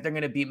Boston, if they're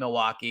going to beat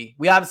Milwaukee,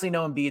 we obviously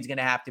know Embiid's going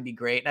to have to be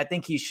great. And I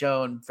think he's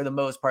shown for the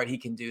most part he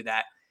can do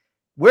that.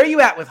 Where are you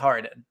at with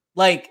Harden?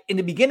 Like, in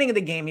the beginning of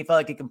the game, he felt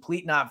like a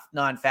complete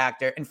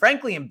non-factor. And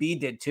frankly,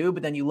 Embiid did too.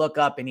 But then you look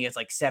up and he has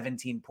like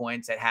 17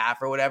 points at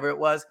half or whatever it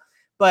was.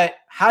 But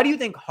how do you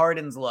think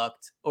Harden's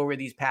looked over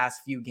these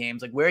past few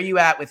games? Like, where are you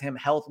at with him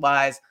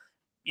health-wise?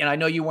 I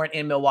know you weren't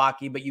in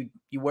Milwaukee, but you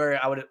were,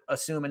 I would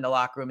assume, in the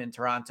locker room in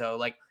Toronto,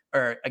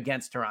 or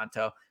against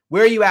Toronto.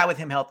 Where are you at with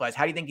him health-wise?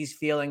 How do you think he's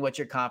feeling? What's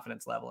your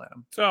confidence level in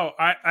him? So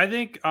I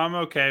think I'm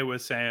okay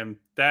with saying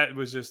that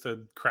was just a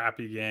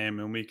crappy game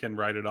and we can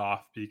write it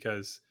off,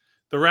 because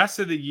the rest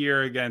of the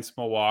year against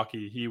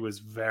Milwaukee, he was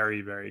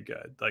very, very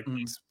good. Like,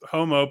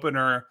 home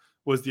opener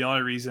was the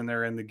only reason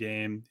they're in the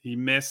game. He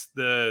missed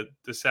the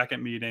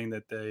second meeting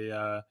that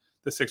the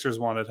Sixers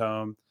won at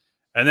home.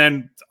 And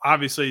then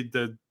obviously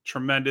the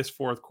tremendous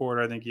fourth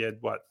quarter. I think he had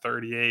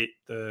 38,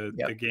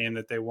 the game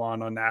that they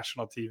won on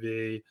national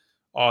TV,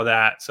 all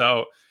that.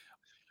 So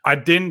I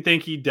didn't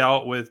think he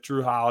dealt with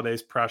Drew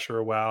Holiday's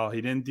pressure well.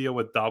 He didn't deal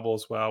with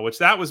doubles well, which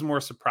that was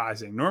more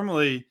surprising.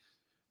 Normally,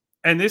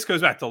 and this goes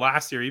back to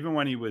last year, even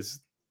when he was,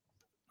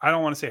 I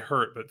don't want to say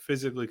hurt, but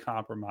physically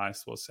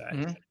compromised, we'll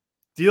say.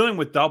 Dealing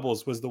with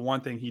doubles was the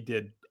one thing he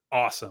did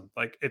awesome.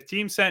 Like, if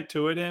teams sent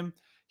to it him,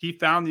 he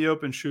found the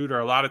open shooter.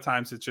 A lot of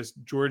times it's just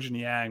George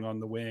Niang on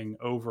the wing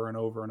over and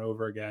over and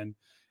over again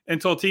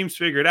until teams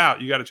figured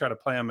out you got to try to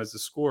play him as a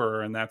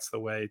scorer, and that's the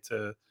way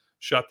to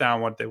shut down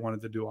what they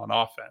wanted to do on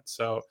offense.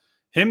 So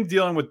him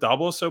dealing with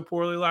doubles so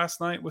poorly last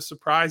night was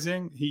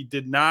surprising. He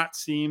did not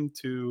seem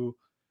to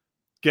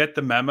get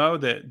the memo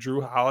that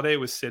Drew Holiday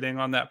was sitting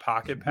on that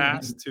pocket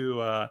pass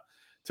to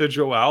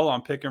Joel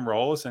on pick and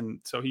rolls, and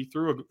so he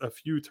threw a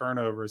few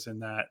turnovers in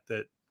that.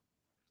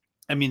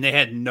 I mean, they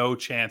had no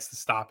chance to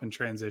stop in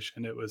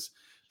transition. It was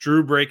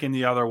Drew breaking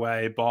the other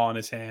way, ball in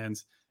his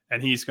hands,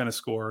 and he's going to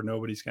score.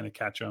 Nobody's going to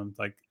catch him.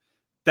 Like,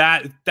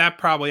 that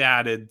probably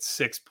added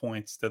 6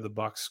 points to the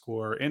Bucks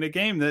score in a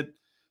game that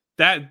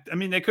I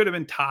mean, they could have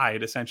been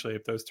tied essentially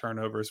if those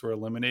turnovers were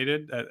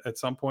eliminated at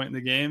some point in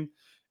the game.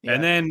 Yeah.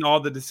 And then all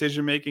the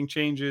decision-making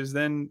changes,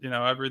 then,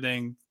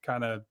 everything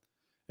kind of,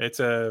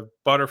 it's a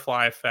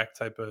butterfly effect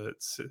type of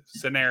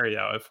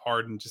scenario if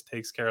Harden just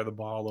takes care of the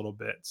ball a little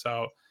bit.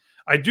 So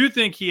I do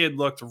think he had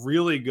looked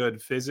really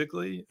good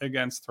physically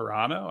against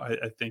Toronto.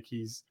 I think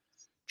he's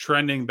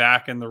trending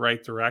back in the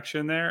right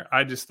direction there.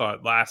 I just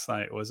thought last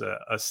night was a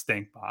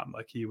stink bomb.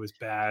 Like, he was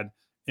bad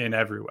in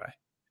every way.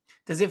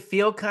 Does it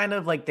feel kind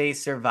of like they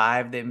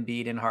survived the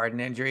Embiid and Harden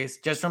injuries,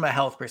 just from a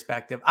health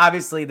perspective?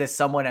 Obviously, this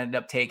somewhat ended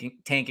up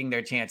tanking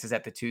their chances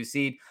at the 2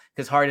 seed,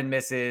 because Harden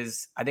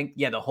misses, I think,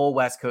 the whole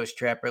West Coast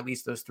trip, or at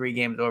least those 3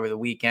 games over the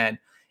weekend.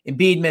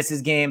 Embiid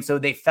misses games, so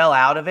they fell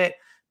out of it.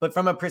 But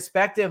from a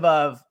perspective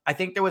of, I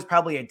think there was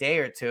probably a day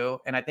or two,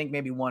 and I think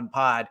maybe one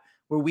pod,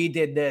 where we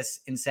did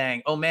this and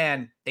saying, oh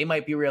man, they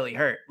might be really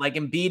hurt. Like,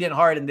 Embiid and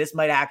Harden, this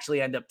might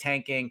actually end up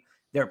tanking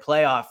their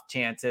playoff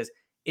chances.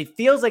 It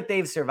feels like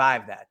they've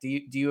survived that. Do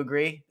you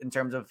agree in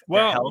terms of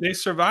their health? They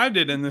survived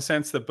it in the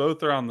sense that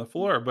both are on the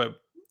floor,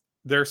 but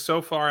they're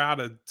so far out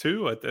of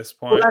 2 at this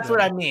Well, point. that's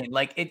what I mean.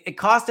 Like it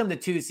cost them the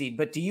 2 seed,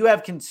 but do you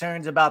have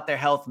concerns about their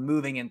health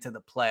moving into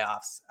the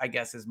playoffs? I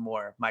guess is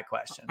more my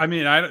question. I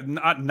mean,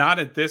 not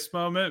at this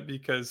moment,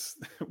 because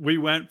we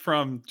went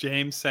from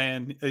James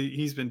saying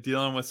he's been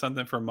dealing with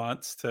something for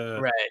months to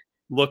Right.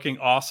 looking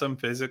awesome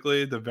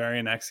physically the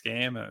very next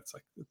game, and it's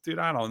like, dude,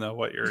 I don't know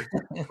what are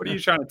you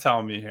trying to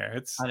tell me here?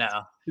 It's I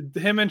know.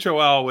 him and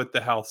Joel with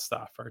the health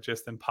stuff are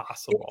just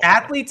impossible.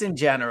 Athletes in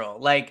general,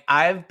 like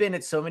I've been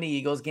at so many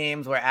Eagles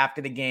games where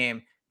after the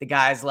game, the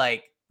guy's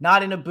like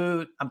not in a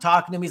boot. I'm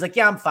talking to him. He's like,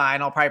 yeah, I'm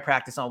fine. I'll probably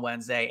practice on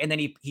Wednesday. And then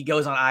he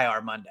goes on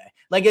IR Monday.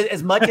 Like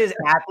as much as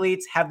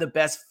athletes have the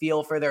best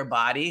feel for their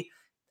body,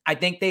 I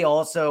think they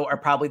also are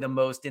probably the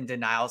most in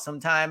denial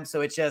sometimes.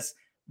 So it's just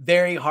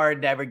very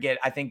hard to ever get,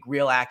 I think,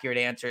 real accurate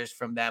answers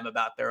from them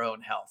about their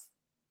own health.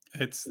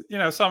 It's,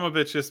 some of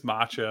it's just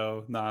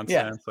macho nonsense.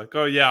 Yeah. Like,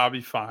 oh yeah, I'll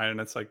be fine.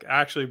 And it's like,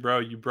 actually, bro,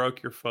 you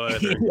broke your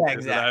foot. Or Yeah,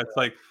 exactly. It's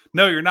like,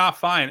 no, you're not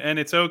fine. And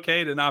it's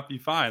okay to not be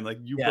fine. Like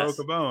you broke Yes.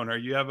 a bone or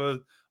you have a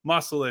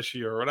muscle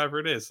issue or whatever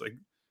it is. Like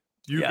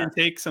you Yeah. can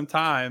take some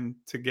time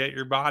to get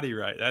your body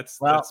right.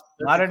 That's not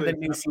under the perfectly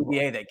new acceptable.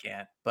 CBA they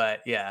can't.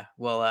 But yeah,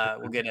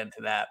 we'll get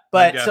into that. I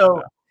But guess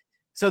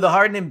so the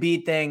Harden and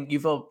Embiid thing, you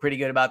feel pretty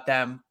good about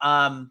them.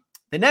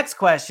 The next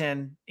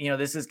question,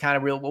 this is kind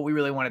of what we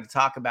really wanted to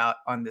talk about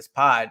on this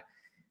pod.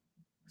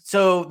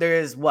 So there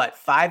is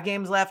 5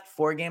 games left,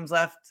 4 games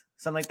left,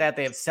 something like that.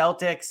 They have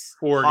Celtics,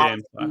 4 Hawks,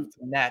 games left,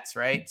 Nets,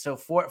 right? So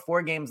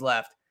four games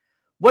left.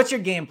 What's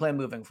your game plan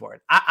moving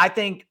forward? I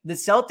think the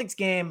Celtics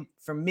game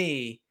for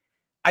me,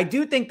 I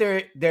do think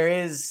there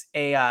is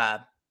a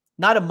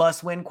not a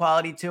must-win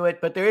quality to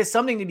it, but there is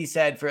something to be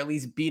said for at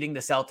least beating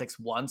the Celtics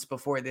once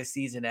before this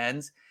season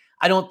ends.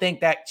 I don't think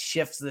that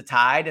shifts the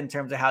tide in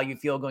terms of how you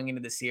feel going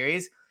into the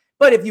series.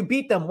 But if you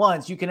beat them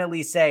once, you can at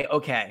least say,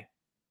 okay,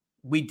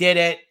 we did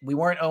it. We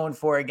weren't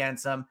 0-4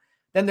 against them.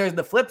 Then there's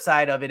the flip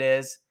side of it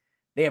is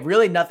they have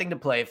really nothing to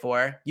play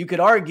for. You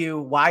could argue,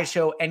 why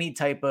show any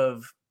type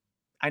of,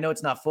 I know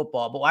it's not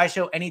football, but why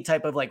show any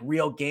type of like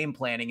real game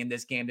planning in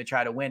this game to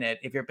try to win it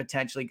if you're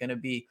potentially going to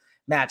be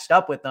matched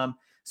up with them?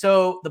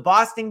 So the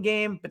Boston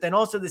game, but then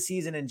also the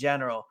season in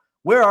general,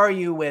 where are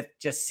you with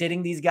just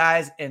sitting these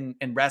guys and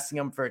resting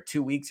them for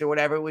 2 weeks or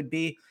whatever it would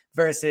be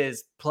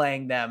versus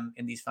playing them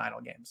in these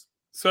final games?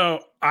 So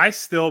I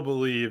still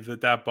believe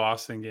that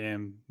Boston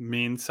game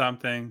means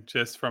something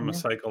just from a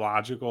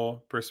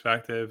psychological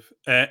perspective.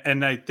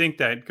 And I think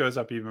that goes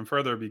up even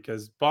further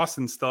because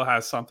Boston still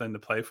has something to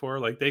play for.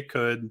 Like they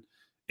could,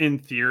 in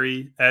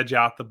theory, edge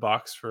out the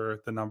Bucks for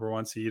the number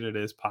 1 seed. It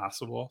is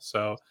possible.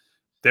 So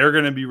they're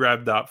going to be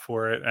revved up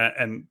for it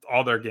and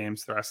all their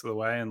games the rest of the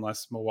way,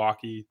 unless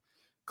Milwaukee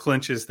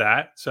clinches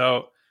that.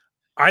 So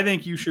I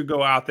think you should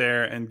go out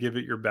there and give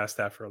it your best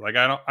effort. Like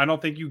I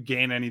don't think you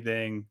gain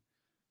anything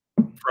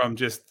from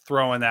just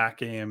throwing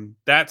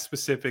that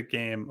specific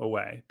game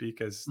away,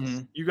 because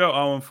you go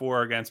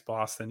 0-4 against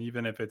Boston,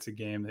 even if it's a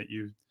game that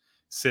you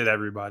sit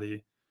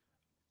everybody,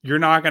 you're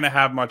not going to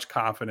have much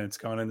confidence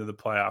going into the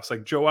playoffs.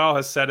 Like Joel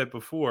has said it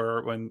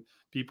before when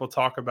people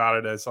talk about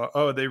it as,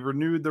 oh, they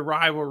renewed the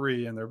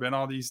rivalry and there have been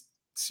all these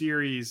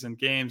series and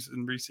games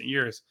in recent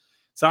years.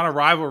 It's not a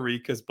rivalry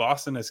because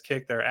Boston has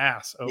kicked their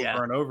ass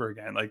over and over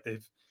again. Like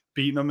they've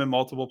beaten them in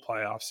multiple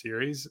playoff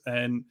series.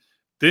 And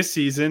this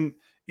season,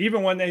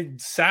 even when they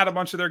sat a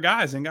bunch of their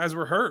guys and guys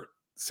were hurt,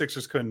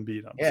 Sixers couldn't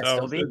beat them. Yeah, so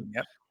still beat them.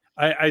 Yep.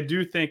 I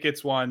do think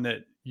it's one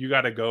that you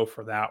got to go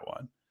for that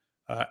one.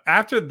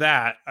 After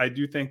that, I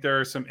do think there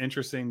are some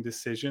interesting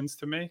decisions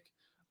to make.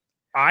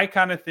 I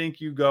kind of think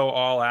you go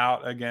all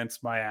out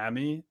against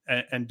Miami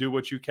and do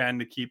what you can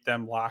to keep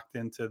them locked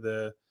into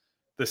the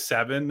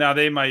 7. Now,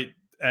 they might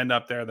end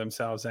up there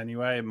themselves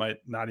anyway. It might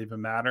not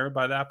even matter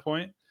by that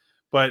point.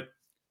 But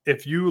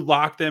if you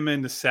lock them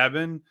into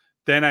 7,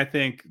 then I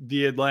think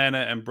the Atlanta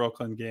and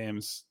Brooklyn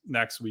games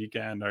next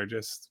weekend are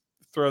just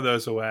throw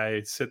those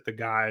away, sit the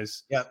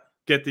guys,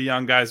 get the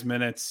young guys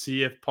minutes,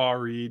 see if Paul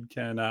Reed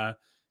can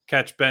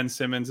catch Ben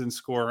Simmons in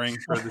scoring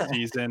for the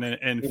season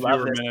and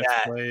fewer minutes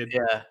played.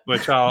 Yeah.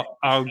 Which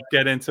I'll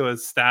get into a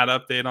stat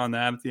update on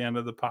that at the end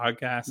of the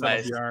podcast.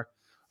 Nice. That'll be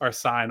our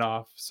sign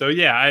off. So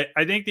yeah,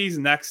 I think these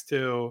next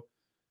 2,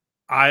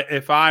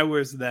 if I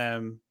was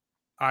them,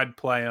 I'd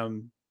play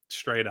them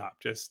straight up.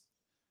 Just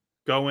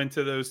go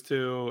into those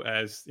 2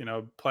 as,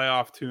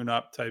 playoff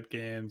tune-up type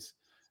games.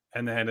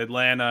 And then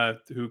Atlanta,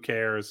 who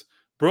cares?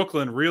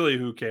 Brooklyn, really,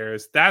 who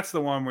cares? That's the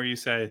one where you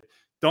say,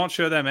 don't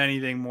show them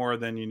anything more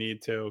than you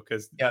need to,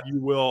 because you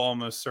will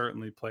almost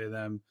certainly play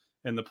them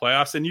in the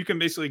playoffs. And you can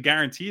basically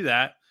guarantee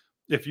that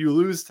if you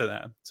lose to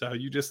them. So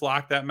you just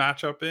lock that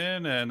matchup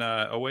in and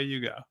away you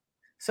go.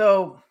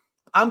 So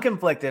I'm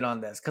conflicted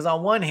on this because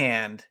on one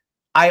hand,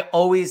 I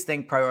always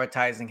think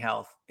prioritizing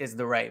health is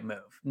the right move.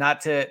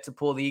 Not to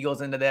pull the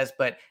Eagles into this,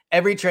 but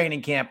every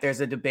training camp, there's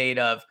a debate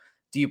of,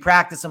 do you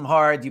practice them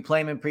hard? Do you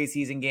play them in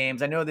preseason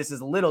games? I know this is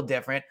a little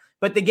different,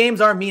 but the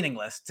games are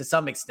meaningless to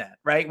some extent,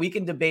 right? We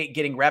can debate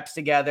getting reps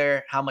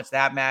together, how much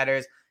that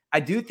matters. I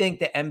do think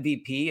the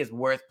MVP is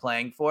worth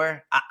playing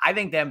for. I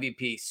think the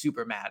MVP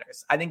super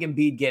matters. I think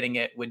Embiid getting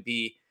it would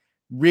be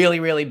really,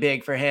 really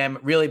big for him,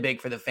 really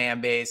big for the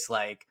fan base.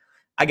 Like,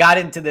 I got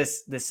into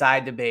this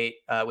side debate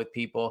with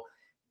people.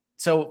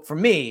 So for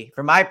me,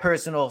 for my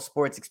personal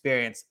sports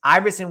experience,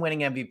 Iverson winning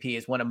MVP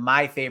is one of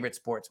my favorite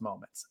sports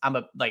moments.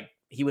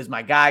 He was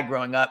my guy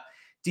growing up.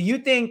 Do you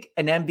think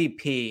an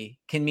MVP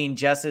can mean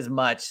just as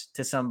much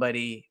to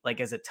somebody like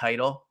as a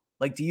title?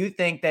 Like, do you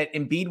think that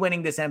Embiid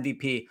winning this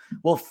MVP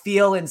will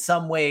feel in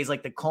some ways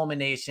like the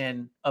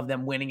culmination of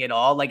them winning it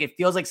all? Like, it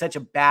feels like such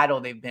a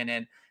battle they've been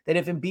in that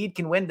if Embiid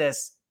can win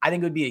this, I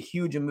think it would be a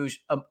huge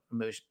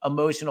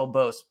emotional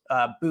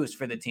boost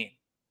for the team.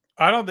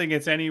 I don't think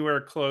it's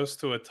anywhere close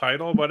to a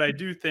title, but I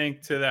do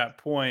think to that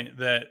point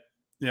that,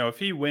 if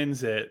he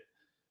wins it,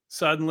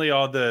 suddenly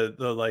all the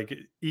like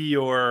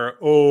Eeyore,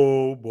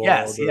 oh,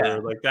 Yes, yeah.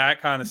 Balder, like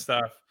that kind of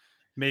stuff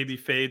maybe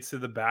fades to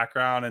the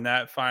background, and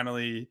that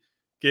finally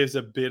gives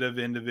a bit of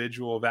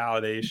individual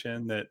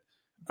validation that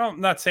I'm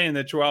not saying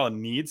that Joel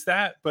needs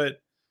that,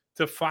 but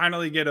to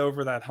finally get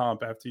over that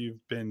hump after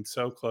you've been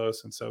so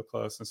close and so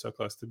close and so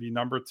close to be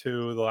number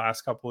 2 the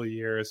last couple of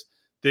years.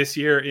 This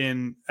year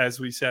in, as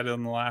we said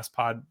in the last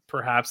pod,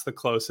 perhaps the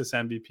closest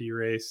MVP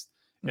race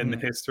in the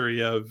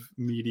history of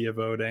media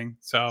voting.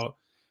 So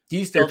do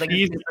you still think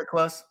it's super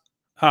close?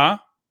 Huh?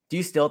 Do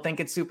you still think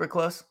it's super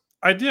close?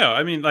 I do.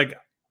 I mean, like,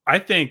 I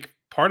think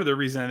part of the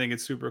reason I think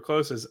it's super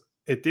close is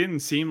it didn't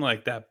seem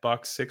like that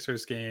Bucks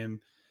Sixers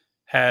game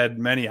had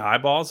many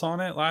eyeballs on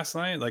it last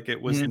night. Like, it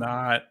was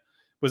not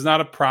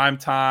a prime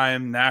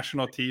time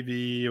national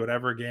TV,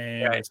 whatever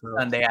game. Right. So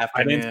Sunday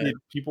I didn't afternoon. see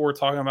people were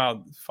talking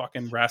about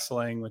fucking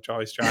wrestling, which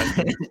always drives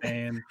me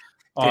insane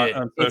Dude,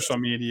 on social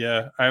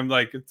media. I'm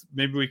like,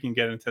 maybe we can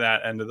get into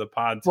that end of the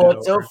pod too. Well,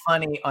 it's so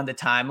funny on the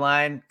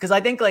timeline because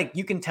I think like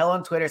you can tell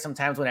on Twitter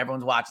sometimes when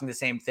everyone's watching the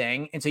same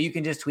thing, and so you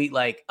can just tweet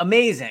like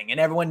amazing, and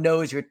everyone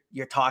knows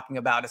you're talking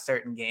about a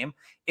certain game.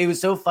 It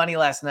was so funny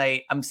last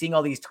night. I'm seeing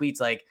all these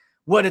tweets like,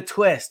 "What a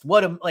twist!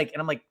 What a like,"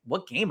 and I'm like,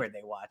 "What game are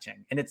they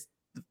watching?" And it's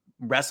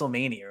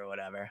WrestleMania or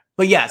whatever.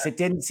 But yes, it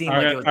didn't seem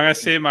like it was. I'm gonna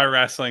save my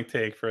wrestling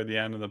take for the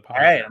end of the podcast.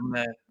 All right, I'm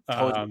gonna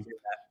totally do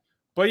that.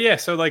 But yeah,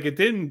 so like it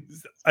didn't,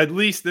 at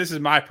least this is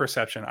my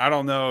perception. I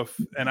don't know if,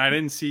 and I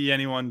didn't see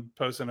anyone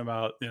posting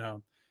about,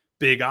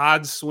 big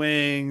odds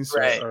swings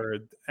or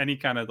any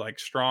kind of like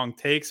strong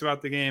takes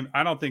about the game.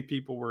 I don't think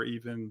people were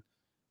even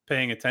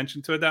paying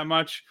attention to it that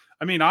much.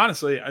 I mean,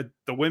 honestly,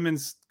 the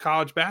women's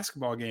college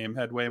basketball game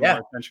had way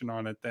more attention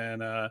on it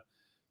than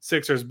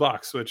Sixers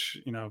Bucks, which,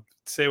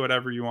 say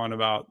whatever you want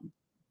about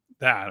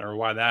that or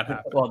why that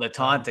happened. Well, the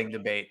taunting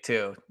debate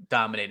too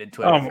dominated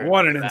Twitter. Oh,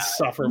 what an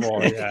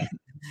insufferable. Yeah.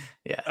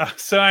 Yeah.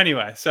 So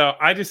anyway,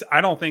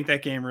 I don't think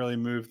that game really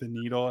moved the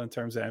needle in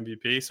terms of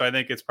MVP. So I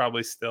think it's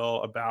probably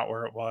still about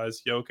where it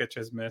was. Jokic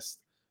has missed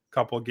a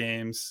couple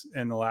games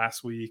in the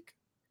last week.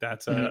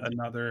 That's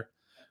another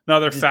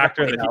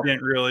factor that he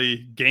didn't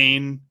really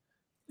gain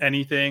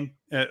anything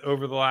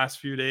over the last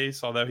few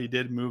days, although he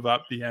did move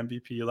up the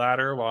MVP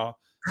ladder while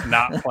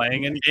not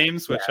playing in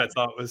games, which I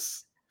thought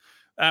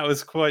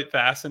was quite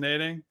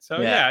fascinating. So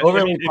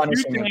overly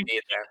punishing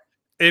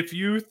if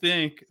you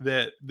think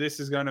that this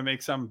is going to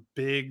make some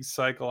big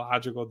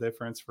psychological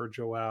difference for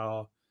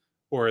Joel,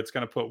 or it's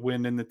going to put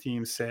wind in the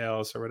team's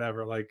sails or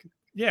whatever, I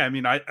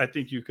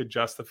think you could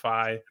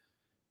justify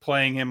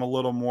playing him a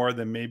little more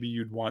than maybe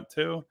you'd want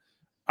to.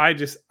 I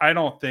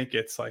don't think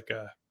it's like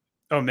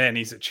oh man,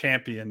 he's a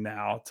champion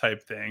now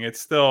type thing. It's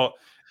still,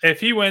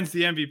 if he wins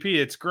the MVP,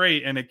 it's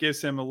great and it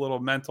gives him a little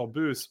mental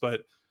boost,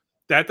 but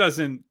that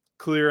doesn't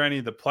clear any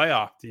of the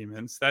playoff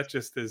demons. That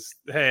just is,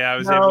 hey, I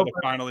was able to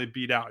finally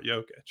beat out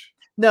Jokic.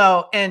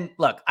 No, and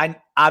look,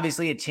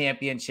 obviously a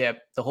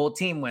championship, the whole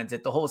team wins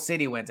it, the whole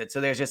city wins it.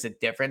 So there's just a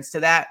difference to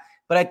that.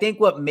 But I think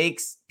what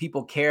makes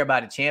people care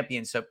about a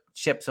championship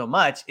so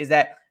much is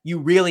that you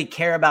really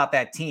care about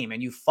that team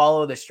and you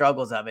follow the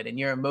struggles of it and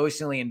you're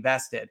emotionally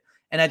invested.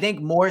 And I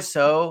think more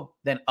so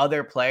than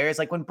other players,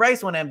 like when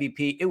Bryce won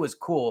MVP, it was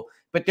cool,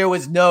 but there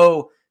was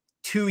no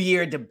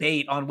 2-year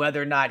debate on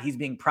whether or not he's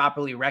being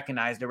properly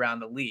recognized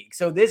around the league.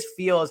 So this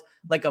feels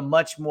like a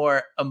much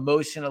more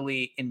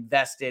emotionally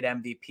invested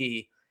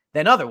MVP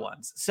than other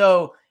ones.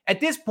 So at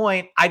this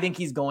point, I think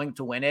he's going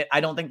to win it. I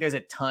don't think there's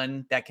a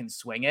ton that can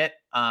swing it.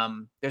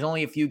 There's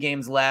only a few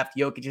games left.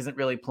 Jokic isn't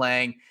really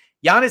playing.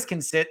 Giannis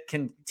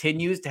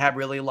continues to have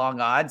really long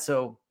odds.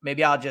 So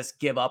maybe I'll just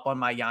give up on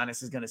my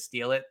Giannis is going to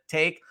steal it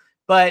take,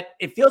 but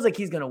it feels like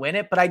he's going to win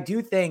it. But I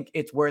do think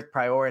it's worth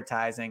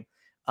prioritizing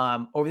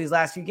over these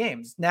last few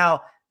games.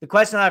 Now, the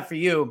question I have for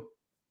you,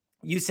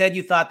 you said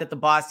you thought that the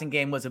Boston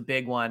game was a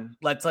big one.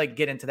 Let's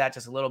get into that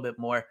just a little bit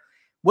more.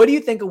 What do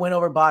you think a win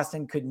over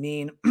Boston could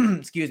mean?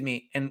 Excuse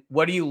me. And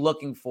what are you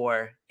looking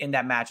for in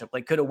that matchup?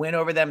 Like, could a win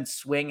over them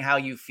swing how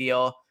you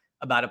feel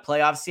about a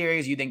playoff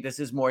series? You think this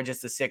is more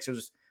just the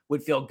Sixers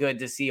would feel good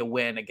to see a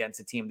win against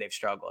a team they've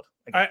struggled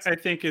against? I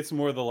think it's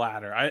more the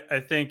latter. I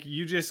think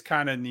you just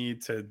kind of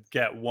need to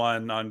get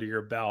one under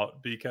your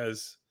belt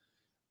because,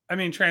 I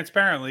mean,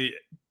 transparently,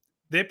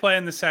 they play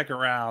in the second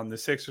round, the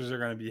Sixers are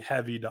going to be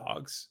heavy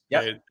dogs.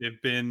 Yep.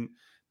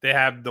 They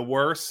have the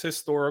worst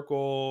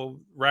historical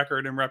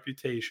record and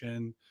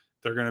reputation.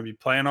 They're going to be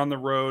playing on the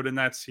road in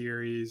that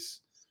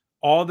series.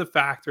 All the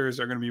factors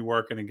are going to be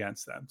working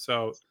against them.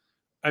 So,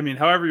 I mean,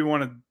 however you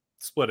want to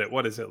split it,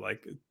 what is it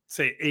like?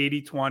 Say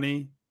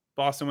 80-20,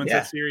 Boston wins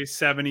that series,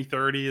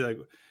 70-30, like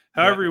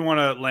however you want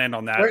to land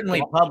on that.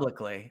 Certainly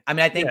publicly. I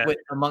mean, I think Yeah.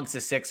 amongst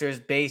the Sixers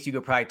base, you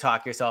could probably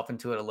talk yourself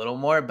into it a little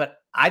more, but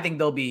I think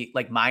they'll be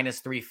like minus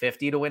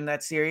 350 to win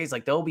that series.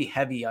 Like they'll be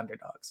heavy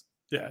underdogs.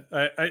 Yeah.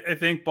 I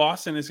think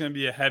Boston is going to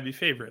be a heavy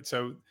favorite.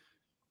 So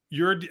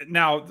you're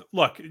now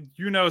look,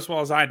 as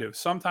well as I do,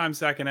 sometimes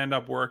that can end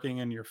up working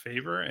in your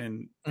favor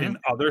in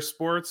other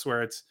sports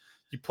where it's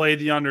you play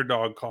the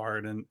underdog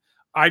card. And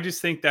I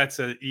just think that's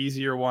an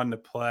easier one to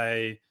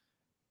play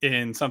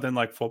in something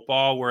like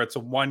football where it's a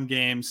one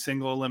game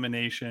single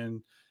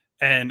elimination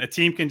and a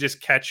team can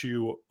just catch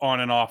you on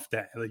an off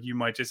day. Like you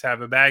might just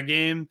have a bad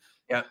game.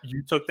 Yeah.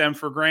 You took them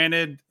for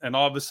granted and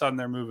all of a sudden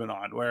they're moving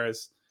on.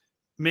 Whereas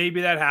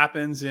maybe that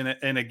happens in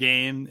a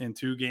game, in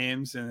 2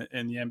 games in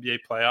the NBA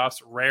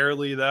playoffs.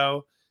 Rarely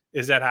though,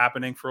 is that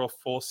happening for a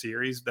full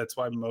series. That's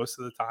why most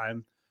of the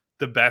time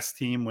the best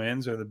team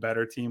wins or the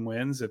better team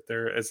wins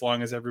as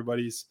long as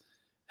everybody's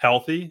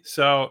healthy.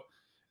 So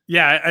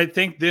yeah, I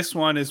think this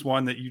one is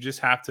one that you just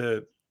have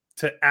to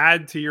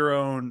add to your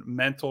own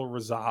mental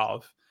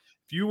resolve.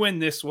 If you win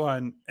this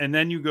one and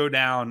then you go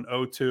down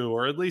 0-2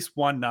 or at least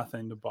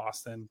 1-0 to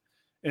Boston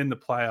in the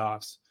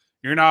playoffs,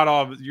 you're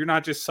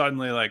not just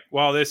suddenly like,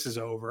 well, this is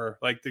over.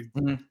 Like the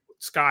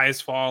sky is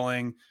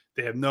falling.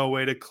 They have no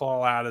way to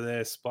claw out of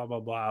this, blah,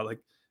 blah, blah. Like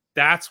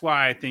that's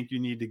why I think you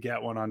need to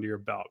get one under your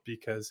belt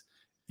because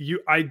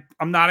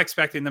I'm not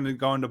expecting them to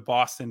go into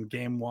Boston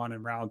game 1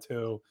 and round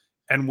 2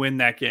 and win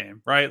that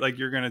game, right? Like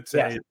you're going to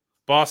say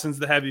Boston's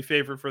the heavy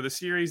favorite for the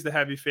series, the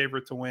heavy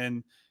favorite to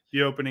win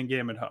the opening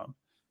game at home.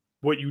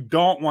 What you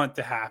don't want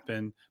to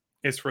happen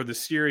is for the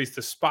series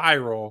to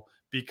spiral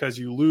because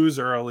you lose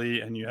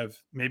early and you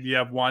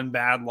have one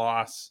bad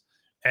loss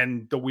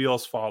and the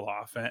wheels fall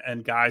off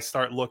and guys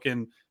start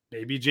looking,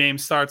 maybe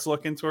James starts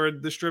looking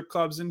toward the strip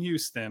clubs in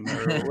Houston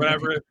or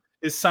whatever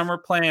his summer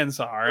plans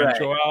are. Right.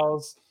 And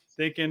Joel's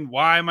thinking,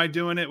 why am I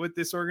doing it with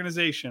this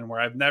organization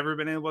where I've never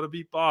been able to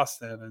beat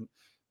Boston? And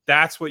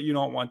that's what you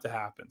don't want to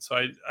happen.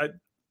 So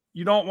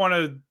you don't want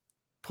to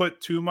put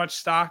too much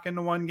stock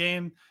into one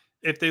game.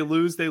 If they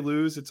lose, they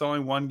lose. It's only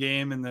one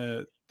game in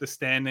the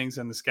standings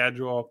and the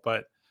schedule.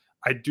 But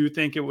I do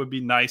think it would be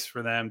nice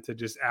for them to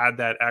just add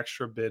that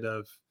extra bit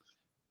of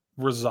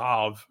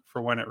resolve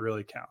for when it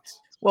really counts.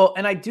 Well,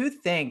 and I do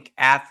think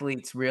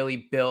athletes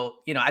really built,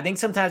 I think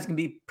sometimes it can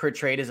be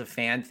portrayed as a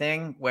fan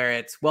thing where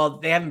it's, well,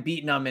 they haven't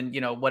beaten them and,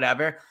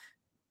 whatever.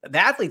 The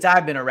athletes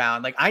I've been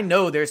around, like I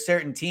know there's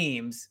certain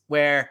teams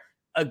where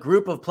a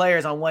group of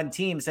players on one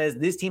team says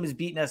this team has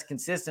beaten us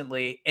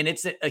consistently. And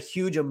it's a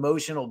huge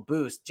emotional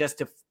boost just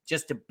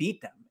to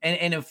beat them.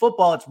 And in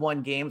football, it's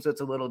one game. So it's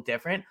a little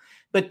different,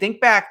 but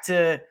think back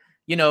to,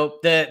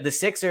 the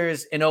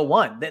Sixers in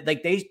 01, I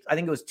think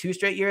it was 2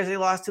 straight years they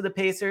lost to the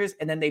Pacers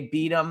and then they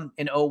beat them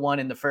in 01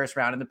 in the first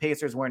round and the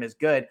Pacers weren't as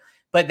good.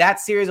 But that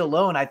series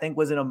alone, I think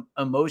was an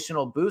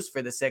emotional boost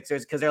for the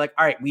Sixers because they're like,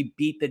 all right, we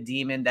beat the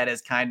demon that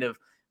has kind of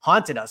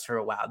haunted us for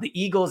a while. The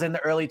Eagles in the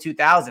early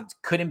 2000s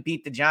couldn't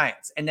beat the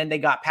Giants. And then they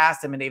got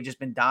past them and they've just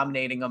been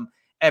dominating them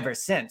ever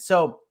since.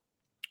 So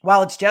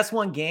while it's just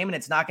one game and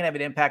it's not going to have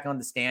an impact on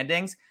the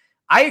standings,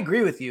 I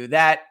agree with you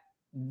that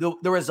the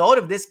result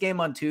of this game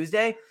on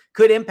Tuesday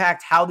could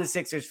impact how the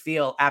Sixers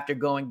feel after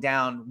going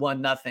down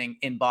 1-0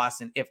 in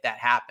Boston if that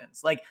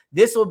happens. Like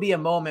this will be a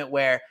moment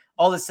where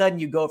all of a sudden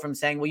you go from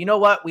saying, well, you know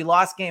what? We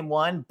lost game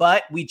 1,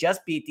 but we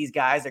just beat these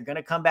guys. They're going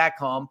to come back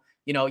home.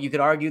 You could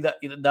argue that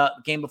the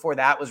game before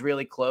that was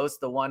really close,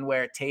 the one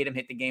where Tatum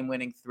hit the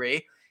game-winning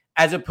 3,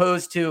 as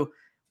opposed to,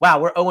 wow,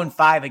 we're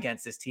 0-5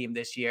 against this team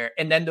this year.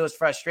 And then those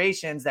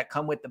frustrations that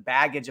come with the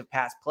baggage of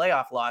past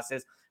playoff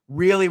losses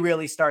really,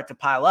 really start to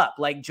pile up.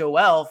 Like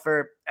Joel,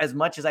 for as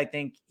much as I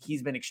think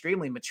he's been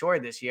extremely mature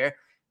this year,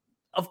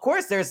 of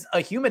course, there's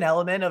a human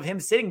element of him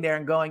sitting there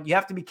and going, you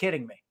have to be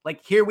kidding me.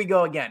 Like, here we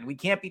go again. We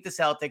can't beat the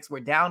Celtics. We're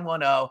down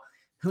 1-0.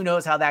 Who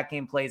knows how that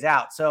game plays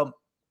out? So,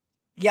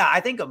 yeah, I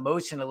think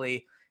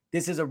emotionally,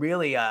 this is a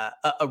really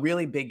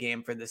big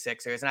game for the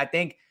Sixers. And I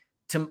think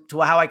to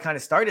how I kind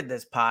of started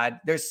this pod,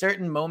 there's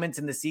certain moments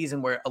in the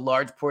season where a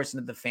large portion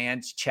of the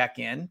fans check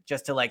in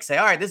just to like say,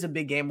 all right, this is a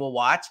big game we'll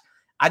watch.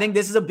 I think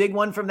this is a big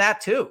one from that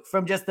too,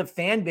 from just the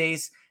fan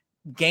base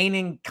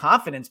gaining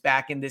confidence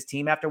back in this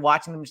team after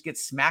watching them just get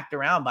smacked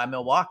around by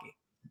Milwaukee.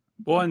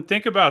 Well, and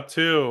think about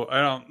too, I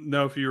don't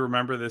know if you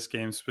remember this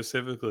game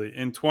specifically.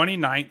 In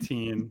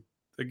 2019,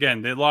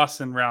 again, they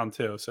lost in round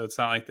 2, so it's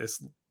not like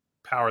this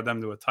powered them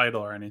to a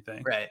title or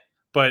anything. Right.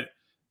 But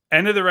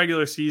end of the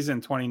regular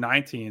season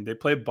 2019, they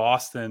played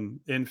Boston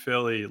in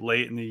Philly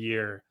late in the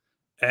year,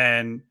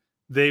 and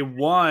they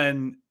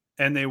won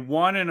in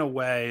a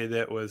way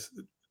that was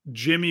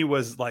Jimmy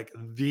was like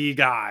the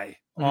guy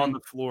on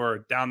the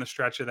floor down the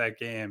stretch of that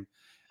game.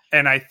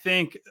 And I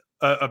think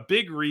a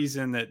big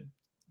reason that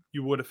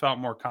you would have felt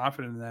more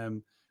confident in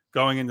them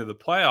going into the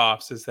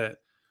playoffs is that,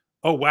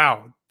 oh,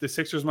 wow, the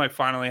Sixers might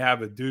finally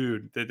have a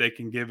dude that they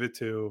can give it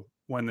to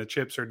when the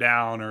chips are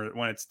down or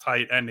when it's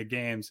tight end of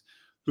games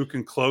who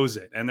can close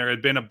it. And there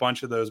had been a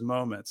bunch of those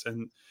moments.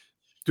 And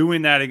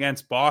doing that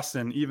against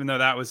Boston, even though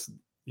that was,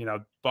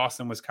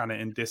 Boston was kind of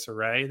in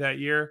disarray that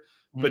year,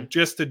 but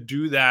just to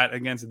do that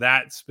against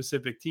that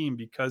specific team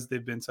because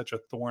they've been such a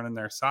thorn in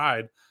their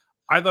side,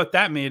 I thought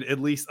that made at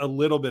least a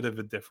little bit of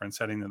a difference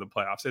heading to the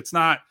playoffs. It's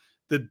not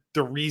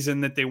the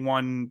reason that they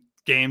won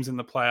games in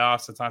the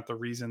playoffs. It's not the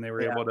reason they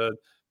were able to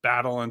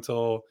battle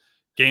until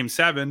game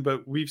 7,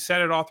 but we've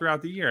said it all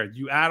throughout the year.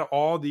 You add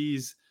all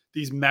these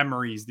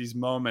memories, these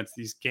moments,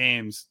 these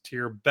games to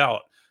your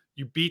belt.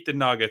 You beat the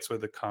Nuggets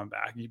with a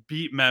comeback. You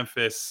beat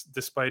Memphis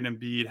despite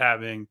Embiid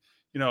having,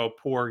 a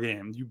poor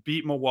game. You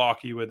beat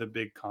Milwaukee with a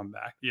big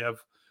comeback. You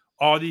have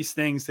all these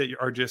things that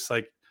are just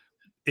like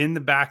in the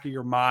back of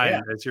your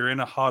mind as you're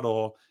in a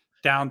huddle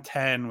down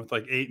 10 with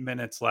like 8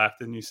 minutes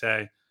left. And you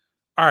say,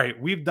 all right,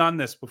 we've done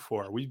this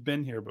before. We've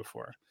been here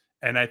before.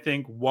 And I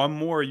think one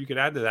more you could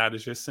add to that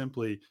is just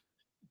simply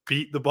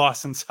beat the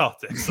Boston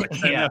Celtics.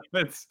 Like I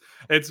know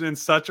it's been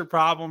such a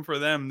problem for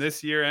them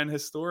this year and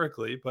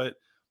historically, but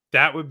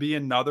that would be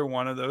another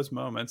one of those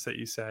moments that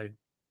you say,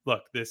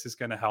 look, this is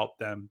going to help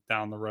them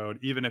down the road,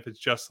 even if it's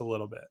just a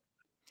little bit.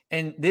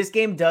 And this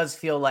game does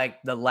feel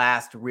like the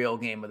last real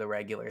game of the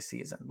regular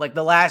season, like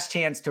the last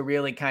chance to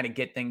really kind of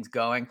get things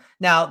going.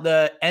 Now,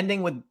 the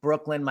ending with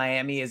Brooklyn,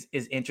 Miami is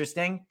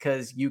interesting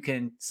because you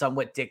can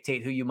somewhat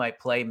dictate who you might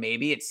play.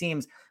 Maybe it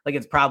seems like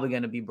it's probably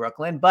going to be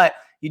Brooklyn, but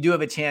you do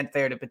have a chance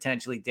there to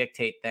potentially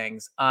dictate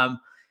things.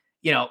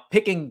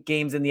 Picking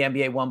games in the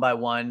NBA one by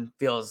one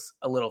feels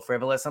a little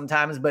frivolous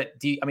sometimes, but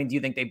do you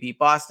think they beat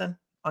Boston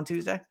on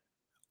Tuesday?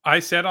 I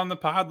said on the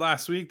pod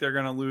last week they're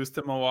going to lose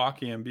to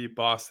Milwaukee and beat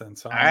Boston.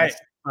 So I'm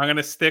going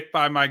to stick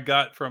by my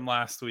gut from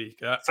last week.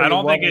 So I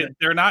don't think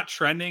they're not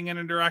trending in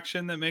a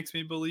direction that makes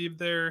me believe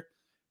they're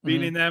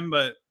beating them,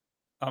 but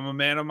I'm a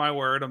man of my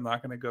word. I'm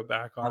not going to go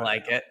back on it. I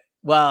like it.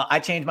 Well, I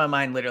change my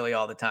mind literally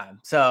all the time.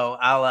 So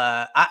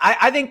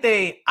I think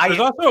there's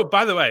also,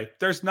 by the way,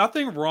 there's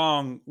nothing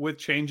wrong with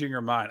changing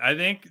your mind. I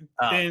think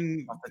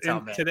in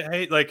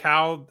today, like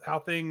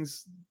how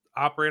things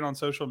operate on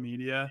social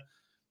media,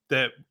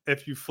 that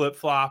if you flip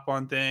flop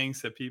on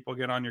things that people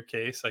get on your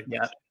case, like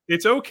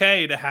it's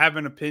okay to have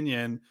an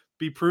opinion,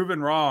 be proven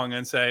wrong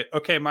and say,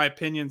 okay, my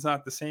opinion's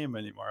not the same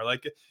anymore.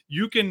 Like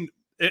you can,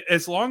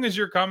 as long as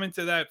you're coming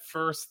to that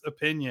first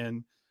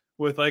opinion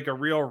with like a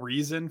real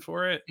reason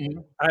for it.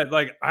 I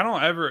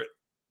don't ever,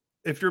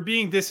 if you're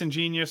being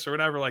disingenuous or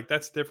whatever, like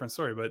that's a different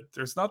story, but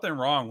there's nothing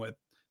wrong with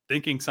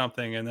thinking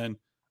something and then,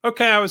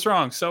 okay, I was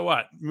wrong. So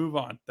what? Move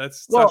on.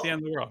 That's not the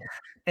end of the world.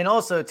 And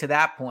also to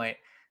that point,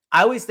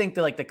 I always think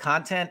that like the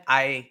content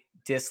I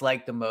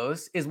dislike the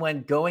most is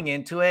when going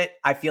into it,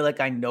 I feel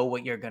like I know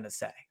what you're going to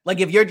say. Like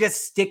if you're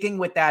just sticking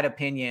with that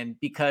opinion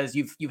because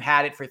you've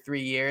had it for 3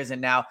 years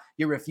and now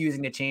you're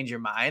refusing to change your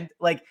mind,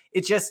 like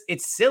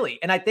it's silly.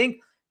 And I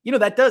think,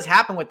 that does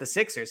happen with the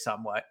Sixers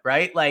somewhat,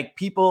 right? Like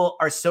people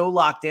are so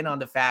locked in on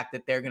the fact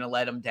that they're going to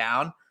let them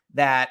down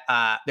that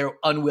they're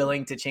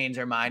unwilling to change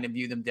their mind and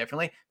view them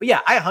differently. But yeah,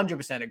 I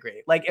 100%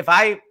 agree. Like if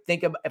I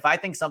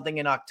think something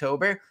in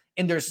October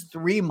and there's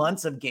 3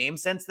 months of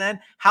games since then,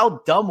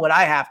 how dumb would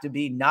I have to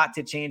be not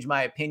to change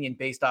my opinion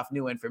based off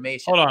new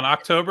information? Hold on,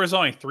 October is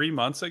only 3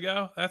 months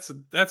ago. That's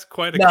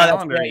quite a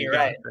calendar. That's right, you're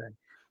right.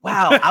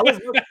 Wow, I was.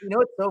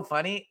 It's so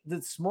funny.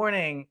 This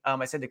morning,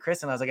 I said to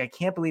Kristen, I was like, I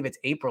can't believe it's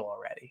April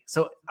already.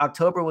 So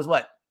October was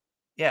what?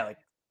 Yeah, like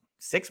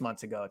 6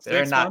 months ago.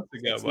 They're not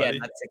 6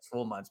 not 6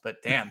 full months, but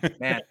damn,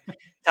 man,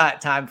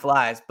 time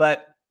flies.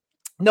 But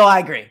no, I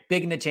agree.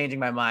 Big into changing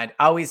my mind.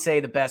 I always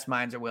say the best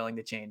minds are willing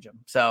to change them.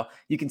 So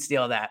you can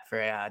steal that for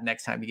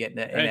next time you get in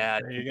a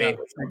debate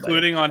with somebody.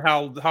 Including on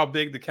how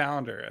big the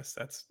calendar is.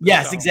 That's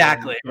yes,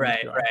 exactly.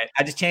 Right.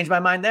 I just changed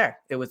my mind there.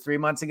 It was 3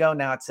 months ago.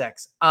 Now it's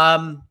 6.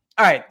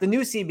 All right, the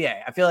new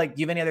CBA. I feel like,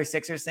 do you have any other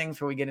Sixers things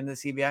before we get into the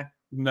CBA?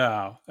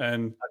 No.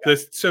 And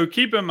so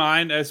keep in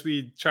mind as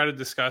we try to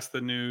discuss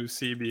the new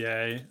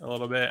CBA a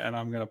little bit, and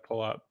I'm going to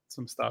pull up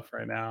some stuff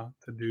right now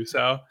to do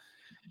so.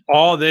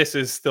 All this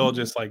is still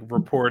just like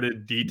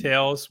reported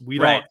details. We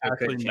don't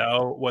actually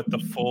know what the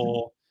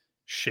full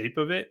shape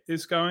of it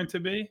is going to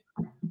be.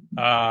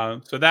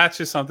 So that's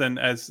just something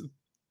as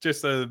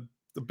just a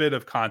bit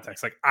of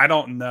context. Like I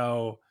don't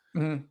know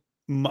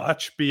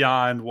much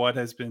beyond what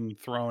has been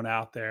thrown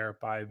out there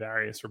by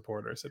various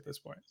reporters at this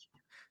point.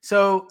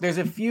 So there's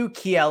a few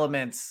key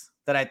elements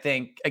that I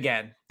think,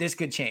 again, this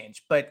could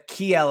change, but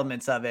key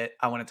elements of it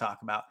I want to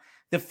talk about.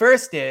 The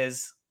first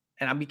is,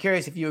 and I'd be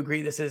curious if you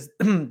agree this is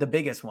the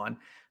biggest one,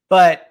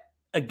 but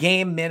a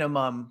game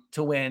minimum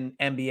to win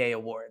NBA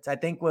awards. I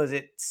think, was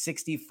it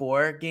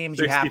 64 games?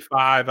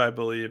 65, I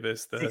believe,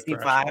 is the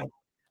 65. threshold.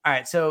 All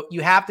right. So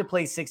you have to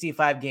play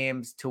 65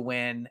 games to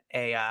win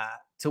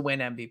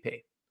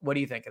MVP. What do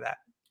you think of that?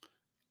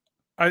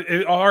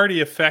 It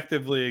already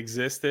effectively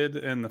existed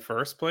in the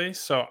first place.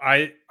 So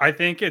I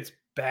think it's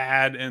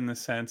bad in the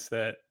sense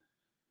that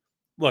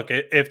look,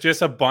 if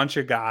just a bunch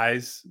of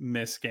guys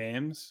miss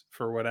games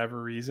for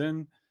whatever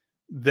reason,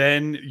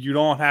 then you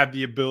don't have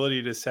the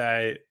ability to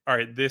say, all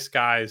right, this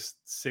guy's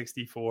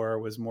 64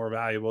 was more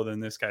valuable than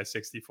this guy's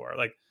 64.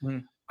 Like,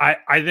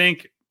 I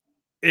think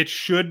it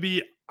should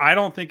be, I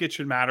don't think it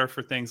should matter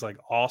for things like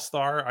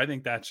All-Star. I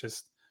think that's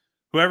just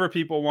whoever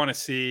people want to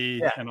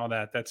see and all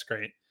that. That's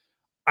great.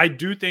 I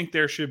do think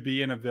there should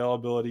be an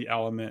availability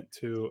element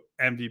to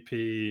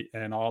MVP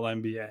and All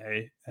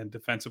NBA and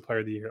Defensive Player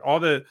of the Year. All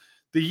the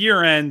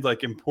year end,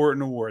 like,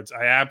 important awards.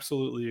 I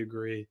absolutely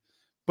agree.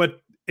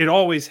 But it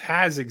always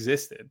has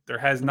existed. There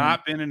has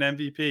not been an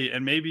MVP.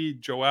 And maybe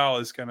Joel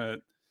is going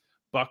to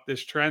buck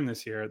this trend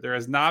this year. There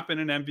has not been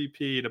an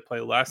MVP to play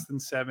less than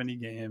 70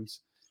 games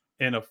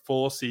in a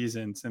full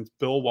season since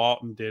Bill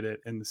Walton did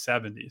it in the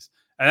 70s.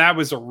 And that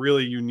was a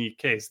really unique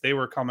case. They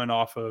were coming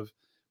off of,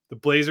 the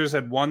Blazers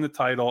had won the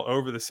title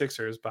over the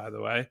Sixers, by the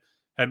way,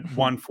 had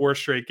won 4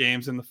 straight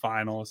games in the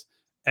finals.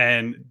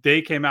 And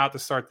they came out to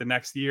start the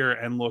next year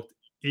and looked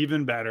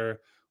even better.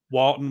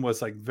 Walton was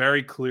like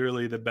very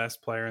clearly the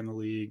best player in the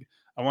league.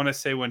 I want to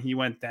say when he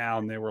went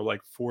down, they were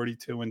like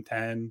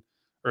 42-10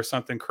 or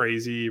something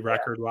crazy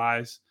record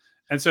wise.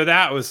 And so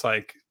that was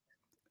like,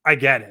 I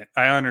get it.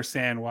 I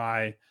understand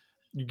why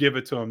you give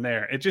it to him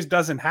there. It just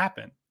doesn't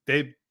happen.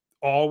 They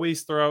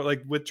always throw,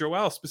 like with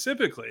Joel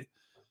specifically,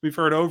 we've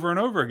heard over and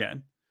over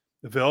again,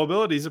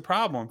 availability is a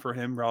problem for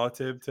him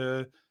relative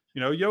to,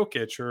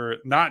 Jokic, or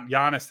not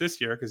Giannis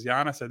this year, because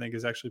Giannis, I think,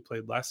 has actually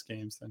played less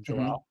games than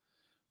Joel.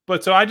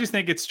 But so I just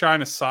think it's trying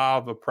to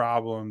solve a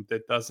problem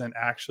that doesn't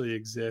actually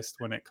exist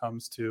when it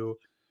comes to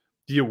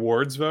the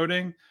awards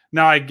voting.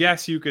 Now, I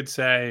guess you could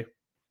say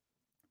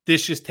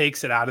this just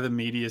takes it out of the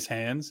media's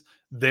hands.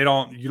 You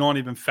don't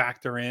even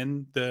factor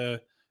in the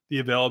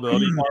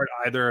availability part.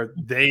 Either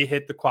they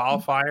hit the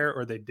qualifier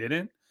or they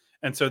didn't.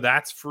 And so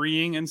that's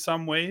freeing in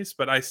some ways.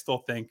 But I still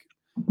think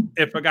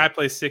if a guy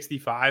plays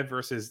 65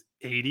 versus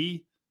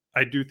 80,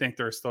 I do think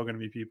there are still going to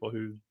be people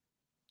who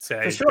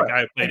say the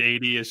guy who played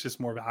 80 is just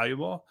more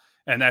valuable.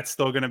 And that's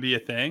still going to be a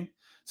thing.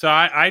 So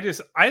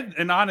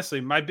and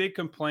honestly, my big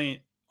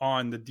complaint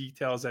on the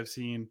details I've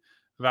seen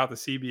about the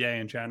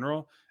CBA in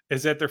general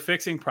is that they're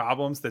fixing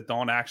problems that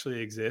don't actually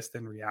exist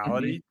in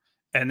reality.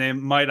 And they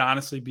might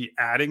honestly be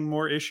adding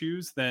more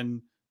issues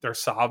than they're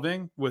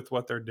solving with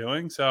what they're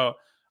doing. So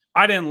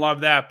I didn't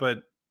love that,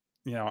 but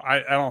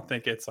I don't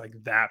think it's like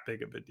that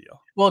big of a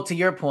deal. Well, to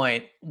your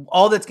point,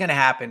 all that's going to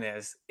happen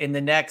is in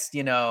the next,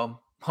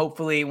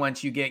 hopefully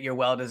once you get your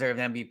well-deserved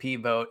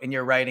MVP vote and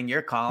you're writing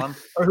your column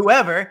or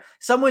whoever,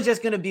 someone's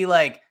just going to be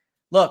like,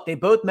 look, they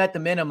both met the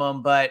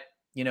minimum, but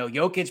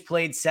Jokic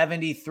played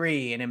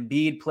 73 and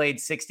Embiid played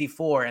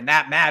 64. And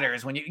that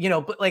matters when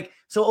but like,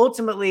 so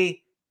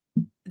ultimately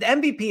the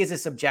MVP is a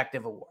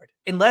subjective award,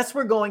 unless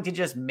we're going to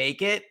just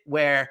make it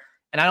where,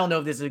 and I don't know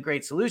if this is a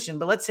great solution,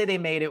 but let's say they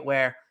made it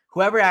where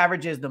whoever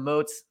averages the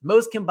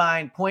most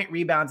combined point,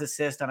 rebounds,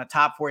 assists on a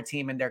top 4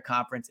 team in their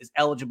conference is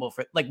eligible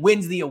for, like,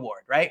 wins the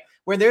award, right?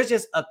 Where there's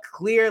just a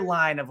clear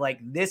line of like,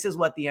 this is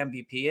what the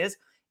MVP is.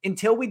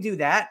 Until we do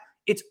that,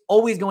 it's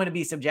always going to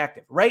be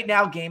subjective. Right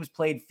now, games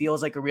played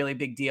feels like a really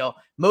big deal,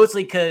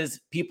 mostly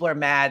because people are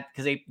mad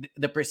because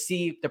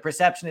the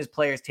perception is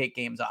players take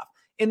games off.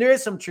 And there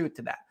is some truth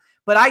to that.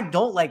 But I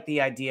don't like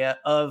the idea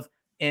of,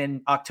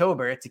 in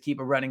October, to keep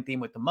a running theme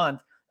with the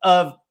month,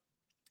 of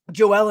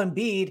Joel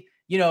Embiid,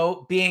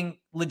 being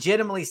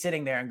legitimately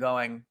sitting there and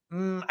going,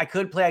 I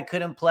could play, I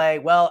couldn't play.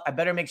 Well, I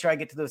better make sure I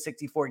get to those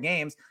 64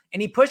 games.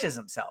 And he pushes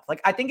himself.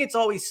 Like, I think it's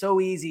always so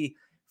easy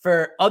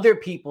for other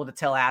people to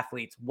tell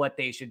athletes what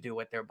they should do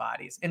with their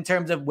bodies in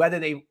terms of whether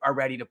they are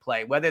ready to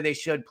play, whether they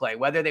should play,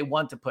 whether they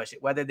want to push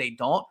it, whether they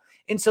don't.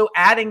 And so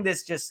adding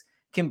this just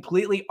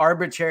completely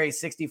arbitrary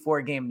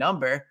 64 game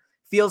number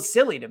feels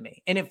silly to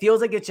me. And it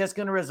feels like it's just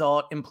going to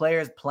result in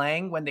players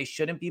playing when they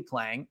shouldn't be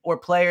playing, or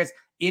players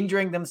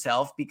injuring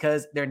themselves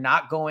because they're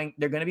going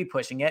to be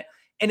pushing it.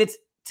 And it's,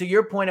 to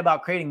your point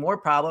about creating more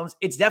problems,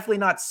 it's definitely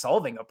not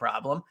solving a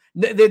problem.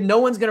 No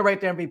one's going to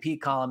write their MVP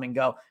column and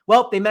go,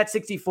 well, they met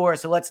 64,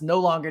 so let's no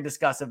longer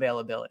discuss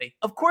availability.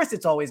 Of course,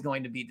 it's always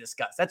going to be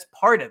discussed. That's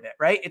part of it,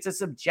 right? It's a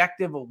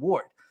subjective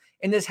award.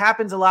 And this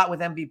happens a lot with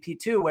MVP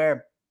too,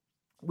 where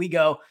we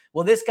go,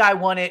 well, this guy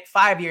won it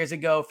 5 years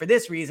ago for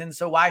this reason,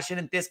 so why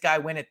shouldn't this guy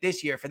win it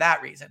this year for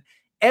that reason?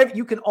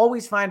 You can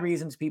always find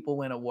reasons people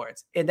win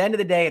awards. At the end of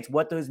the day, it's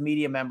what those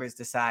media members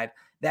decide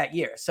that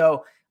year.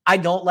 So I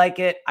don't like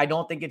it. I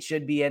don't think it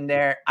should be in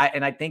there.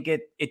 I think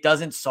it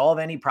doesn't solve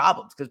any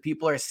problems, because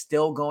people are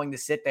still going to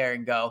sit there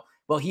and go,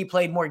 well, he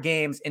played more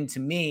games. And to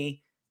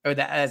me, or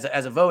that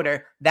as a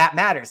voter, that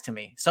matters to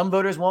me. Some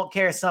voters won't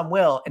care, some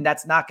will. And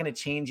that's not going to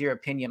change your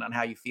opinion on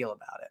how you feel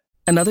about it.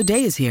 Another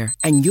day is here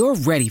and you're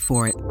ready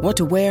for it. What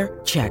to wear?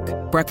 Check.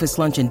 Breakfast,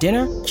 lunch, and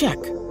dinner?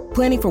 Check.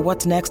 Planning for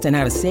what's next and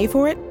how to save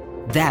for it?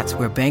 That's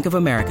where Bank of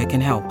America can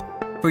help.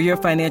 For your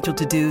financial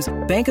to-dos,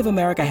 Bank of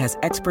America has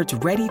experts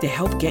ready to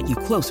help get you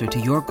closer to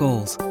your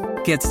goals.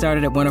 Get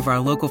started at one of our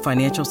local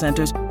financial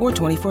centers or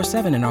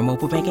 24/7 in our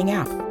mobile banking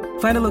app.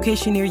 Find a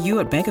location near you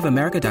at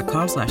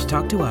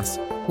bankofamerica.com/talktous.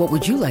 What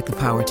would you like the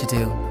power to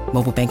do?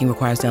 Mobile banking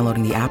requires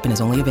downloading the app and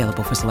is only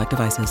available for select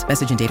devices.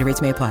 Message and data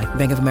rates may apply.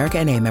 Bank of America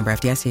N.A., member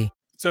FDIC.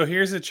 So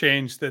here's a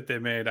change that they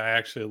made I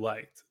actually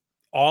liked.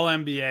 All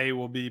NBA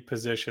will be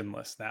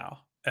positionless now.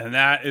 And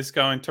that is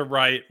going to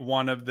right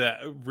one of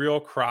the real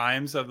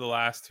crimes of the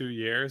last 2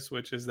 years,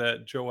 which is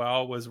that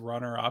Joel was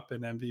runner-up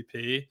in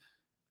MVP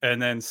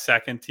and then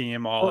second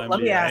team All Well, NBA.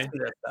 let me ask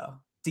you this, though.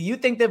 Do you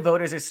think that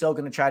voters are still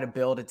going to try to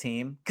build a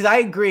team? Because I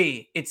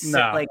agree.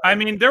 No, I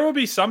mean, there will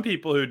be some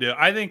people who do.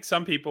 I think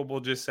some people will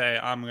just say,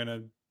 I'm going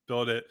to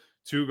build it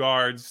 2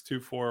 guards, 2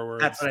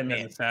 forwards, That's what I and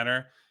mean. the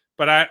center.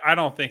 But I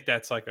don't think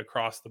that's like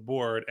across the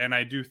board. And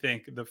I do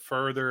think the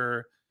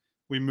further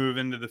we move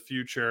into the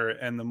future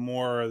and the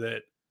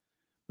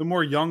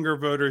more younger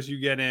voters you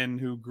get in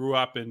who grew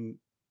up in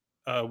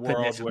a world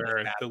Positionless where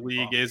the basketball.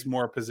 league is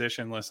more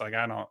positionless, like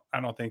I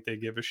don't think they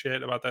give a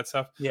shit about that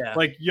stuff. Yeah.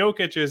 Like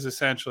Jokic is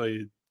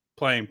essentially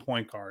playing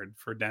point guard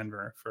for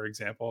Denver, for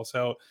example.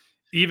 So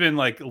even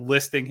like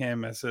listing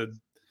him as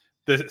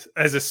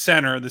a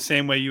center the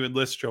same way you would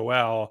list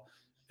Joel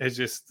is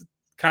just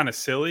kind of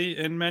silly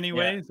in many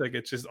ways. Like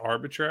it's just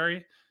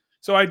arbitrary.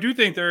 So I do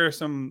think there are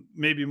some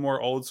maybe more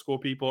old school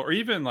people or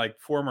even like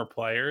former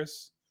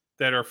players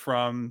that are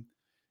from,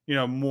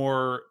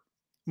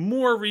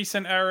 more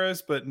recent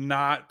eras, but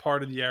not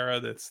part of the era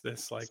that's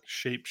this like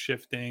shape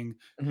shifting,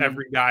 Mhm.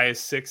 every guy is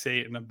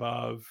 6'8" and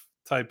above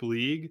type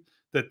league,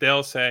 that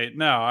they'll say,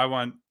 no, I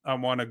want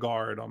a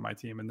guard on my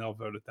team, and they'll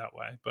vote it that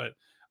way. But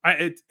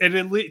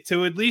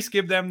to at least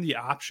give them the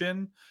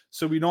option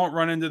so we don't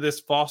run into this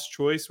false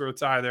choice where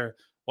it's either,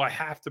 well, I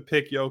have to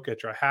pick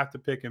Jokic or I have to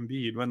pick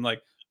Embiid, when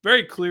like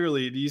very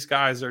clearly these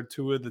guys are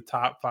 2 of the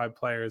top 5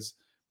 players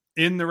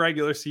in the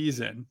regular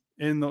season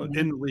in the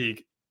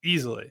league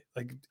easily.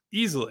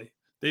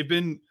 They've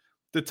been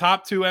the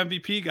top 2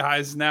 MVP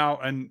guys now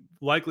and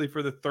likely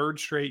for the 3rd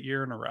straight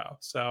year in a row.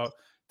 So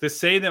to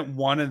say that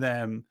one of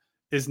them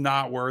is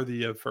not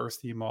worthy of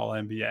first team All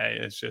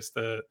NBA is just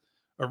a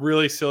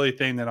really silly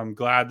thing that I'm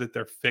glad that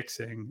they're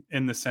fixing,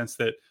 in the sense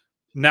that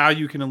now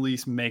you can at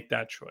least make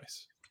that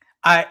choice.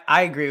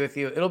 I agree with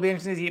you. It'll be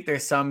interesting to see if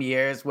there's some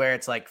years where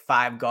it's like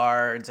 5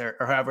 guards or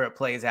however it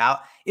plays out.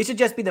 It should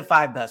just be the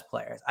 5 best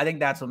players. I think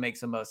that's what makes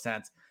the most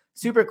sense.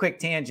 Super quick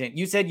tangent.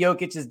 You said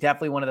Jokic is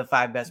definitely one of the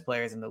 5 best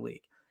players in the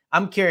league.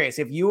 I'm curious,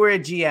 if you were a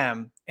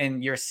GM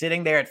and you're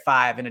sitting there at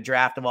 5 in a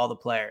draft of all the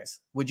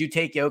players, would you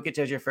take Jokic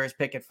as your first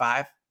pick at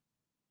 5?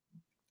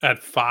 At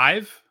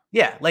 5?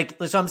 Yeah,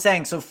 like so I'm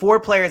saying, so 4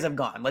 players have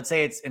gone. Let's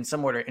say it's in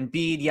some order: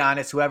 Embiid,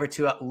 Giannis, whoever,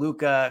 to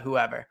Luka,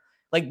 whoever.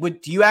 Like,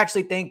 do you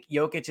actually think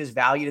Jokic is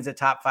valued as a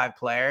top 5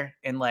 player,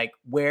 and like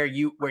where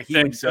he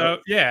would so?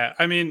 go? Yeah,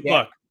 I mean,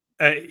 Yeah.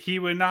 look, he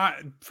would not,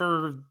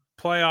 for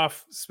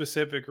playoff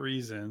specific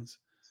reasons,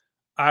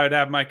 I would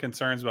have my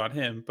concerns about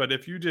him. But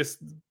if you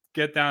just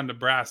get down to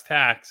brass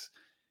tacks,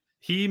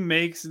 he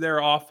makes their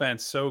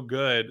offense so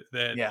good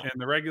that Yeah. in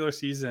the regular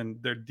season,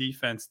 their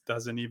defense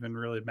doesn't even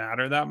really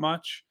matter that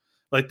much.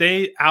 Like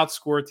they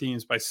outscore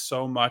teams by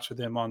so much with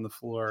him on the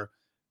floor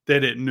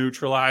that it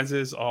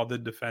neutralizes all the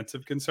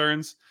defensive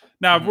concerns.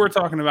 Now, if we're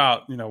talking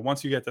about,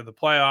 once you get to the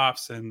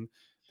playoffs and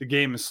the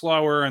game is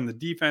slower and the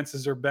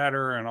defenses are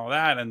better and all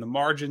that, and the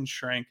margins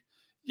shrink,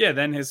 yeah,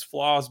 then his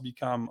flaws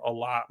become a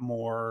lot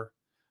more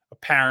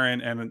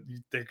apparent and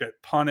they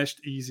get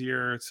punished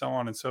easier, so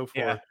on and so forth.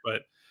 Yeah.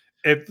 But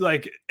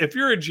if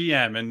you're a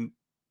GM and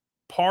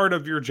part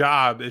of your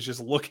job is just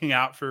looking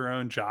out for your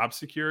own job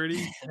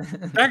security,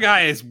 that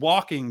guy is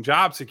walking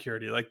job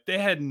security. Like they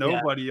had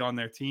nobody on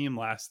their team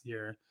last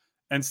year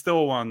and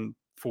still won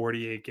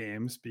 48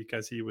 games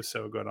because he was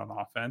so good on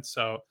offense.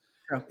 So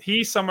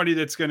he's somebody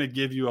that's going to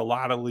give you a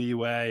lot of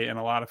leeway and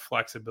a lot of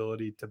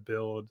flexibility to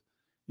build,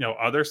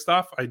 other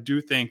stuff. I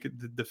do think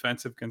the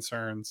defensive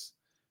concerns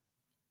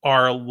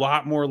are a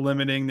lot more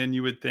limiting than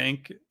you would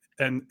think.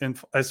 And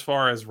as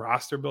far as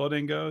roster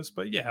building goes,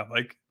 but yeah,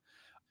 like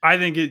I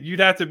think you'd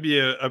have to be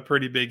a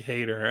pretty big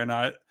hater and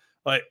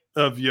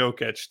of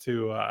Jokic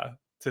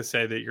to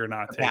say that you're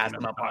not taking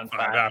him up top on 5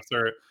 5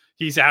 after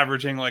he's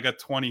averaging like a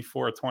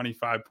 24,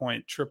 25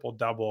 point triple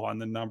double on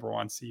the number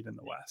 1 seed in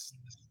the West.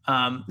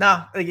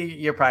 No,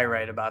 you're probably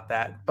right about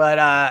that.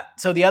 But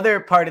so the other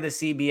part of the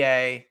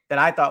CBA that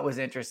I thought was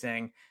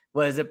interesting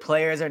was that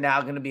players are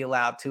now going to be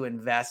allowed to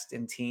invest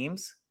in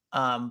teams,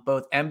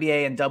 both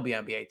NBA and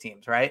WNBA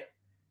teams, right?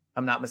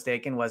 I'm not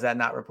mistaken. Was that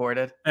not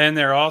reported? And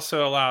they're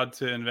also allowed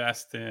to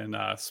invest in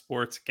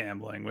sports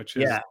gambling, which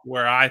is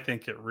where I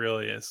think it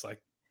really is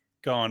like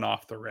going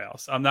off the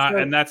rails. And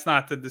that's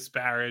not to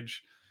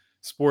disparage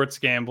sports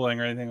gambling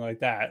or anything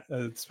like that,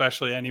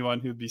 especially anyone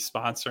who'd be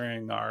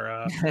sponsoring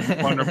our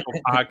wonderful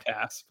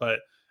podcast. But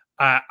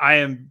I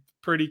am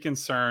pretty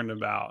concerned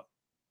about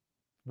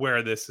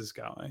where this is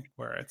going,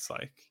 where it's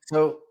like.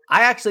 So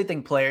I actually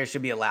think players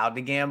should be allowed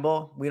to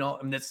gamble.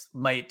 This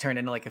might turn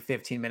into like a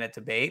 15-minute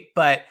debate,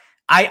 but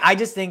I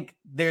just think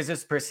there's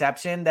this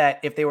perception that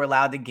if they were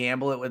allowed to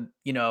gamble, it would,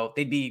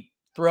 they'd be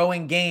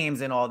throwing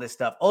games and all this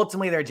stuff.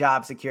 Ultimately, their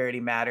job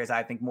security matters,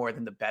 I think, more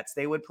than the bets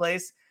they would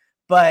place.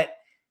 But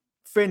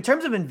in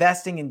terms of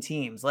investing in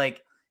teams,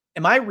 like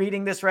am I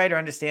reading this right or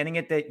understanding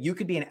it that you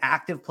could be an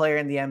active player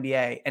in the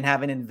NBA and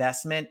have an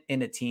investment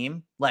in a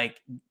team?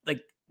 Like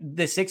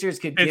the Sixers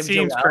could It give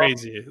seems Joel.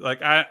 crazy.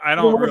 Like I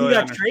Well, don't what if you really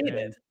got understand.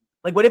 traded?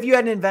 Like, what if you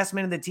had an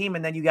investment in the team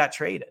and then you got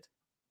traded?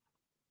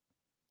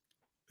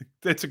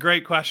 It's a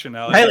great question,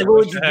 Right? Elliot. Like, I what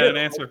wish would you I had do? an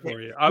answer Like,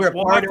 for you. you're a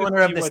We'll part have to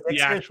owner of see the what the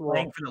Sixers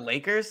playing actual. for the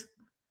Lakers.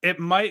 It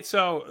might.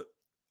 So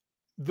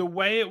the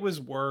way it was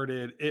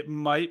worded, it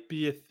might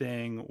be a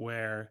thing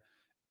where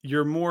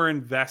you're more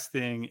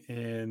investing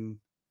in.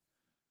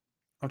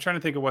 I'm trying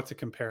to think of what to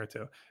compare it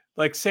to.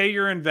 Like, say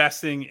you're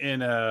investing in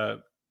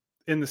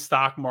the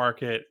stock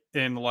market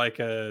in like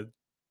an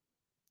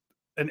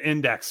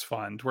index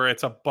fund where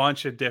it's a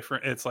bunch of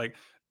different. It's like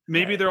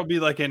maybe Right. there'll be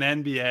like an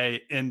NBA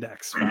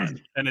index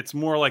fund, and it's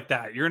more like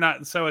that. You're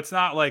not. So it's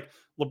not like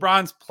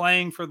LeBron's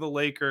playing for the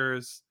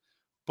Lakers,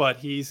 but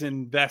he's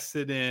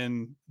invested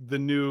in the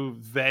new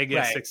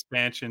Vegas Right.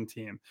 expansion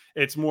team.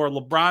 It's more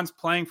LeBron's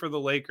playing for the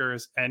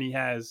Lakers and he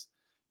has,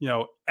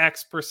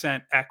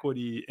 X%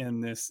 equity in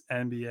this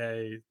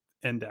NBA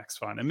index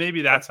fund. And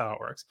maybe that's how it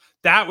works.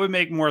 That would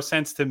make more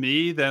sense to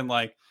me than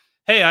like,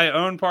 hey, I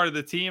own part of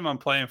the team I'm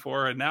playing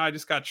for and now I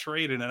just got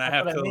traded and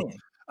That's what I mean.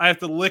 I have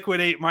to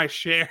liquidate my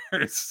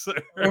shares.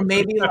 Or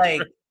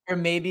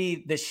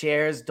maybe the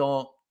shares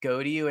don't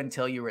go to you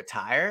until you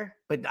retire.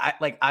 But I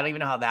don't even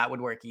know how that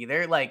would work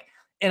either. Like,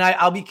 and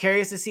I'll be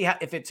curious to see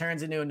if it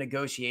turns into a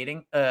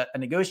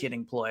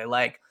negotiating ploy.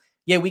 Like,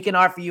 yeah, we can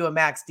offer you a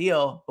max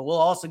deal, but we'll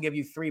also give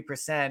you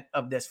 3%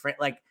 of this.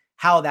 Like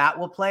how that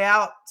will play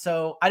out.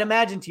 So I'd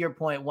imagine, to your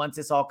point, once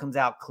this all comes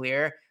out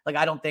clear, like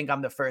I don't think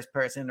I'm the first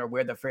person or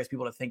we're the first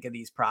people to think of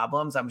these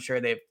problems. I'm sure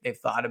they've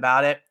thought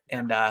about it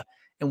and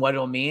what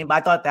it'll mean. But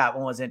I thought that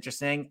one was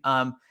interesting.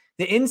 The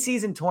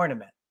in-season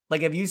tournament,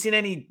 like, have you seen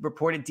any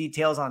reported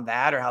details on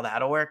that or how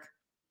that'll work?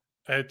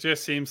 It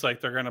just seems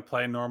like they're going to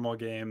play normal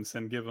games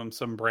and give them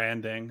some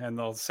branding and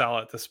they'll sell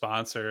it to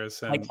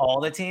sponsors. Like And all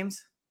the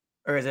teams?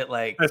 Or is it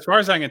like, as far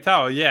as I can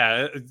tell,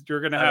 yeah, you're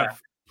going to okay, have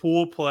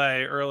pool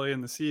play early in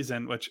the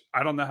season, which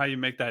I don't know how you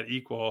make that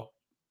equal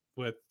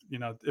with,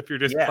 if you're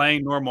just yeah.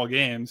 playing normal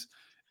games.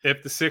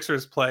 If the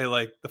Sixers play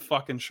like the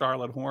fucking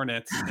Charlotte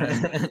Hornets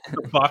and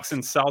the Bucks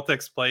and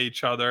Celtics play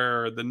each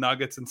other, or the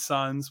Nuggets and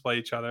Suns play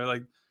each other,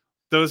 like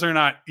those are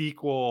not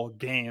equal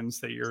games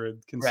that you're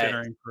Right.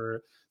 considering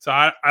for. So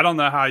I don't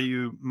know how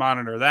you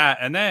monitor that.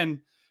 And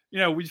then,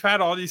 we've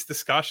had all these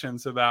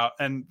discussions about,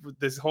 and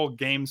this whole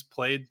games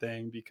played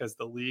thing, because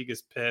the league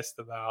is pissed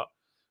about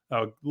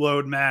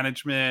load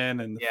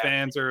management and the Yeah.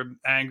 fans are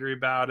angry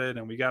about it.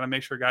 And we got to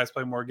make sure guys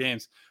play more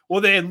games.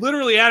 Well, they had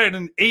literally added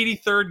an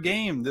 83rd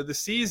game to the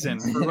season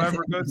for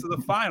whoever goes to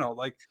the final.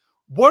 Like,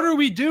 what are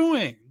we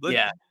doing?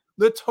 Yeah.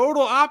 The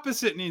total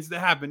opposite needs to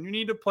happen. You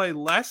need to play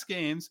less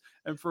games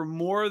and for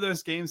more of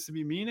those games to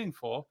be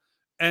meaningful.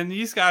 And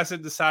these guys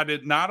have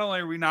decided not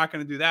only are we not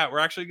going to do that, we're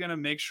actually going to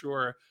make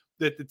sure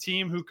that the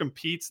team who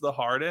competes the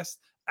hardest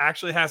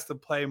actually has to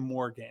play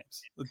more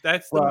games.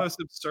 That's the most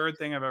absurd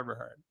thing I've ever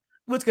heard.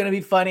 What's going to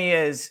be funny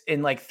is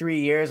in like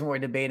 3 years when we're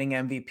debating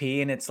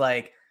MVP and it's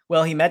like,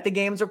 well, he met the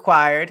games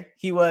required.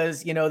 He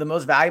was, the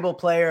most valuable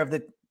player of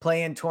the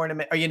play-in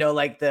tournament, or,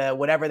 like the,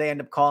 whatever they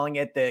end up calling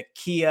it, the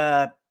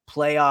Kia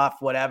playoff,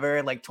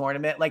 whatever, like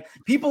tournament. Like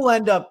people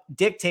end up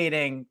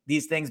dictating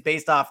these things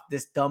based off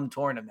this dumb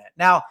tournament.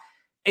 Now,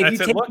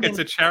 if it's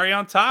a cherry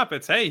on top.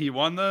 It's, hey, he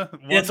won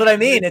that's what I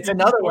mean. It's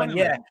another one.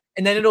 Yeah.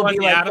 And then it'll be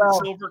the like, Adam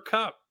Silver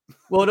Cup.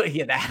 Well,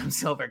 yeah, the Adam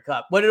Silver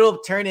Cup. What it'll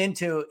turn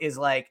into is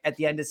like at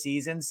the end of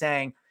season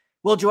saying,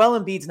 well, Joel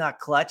Embiid's not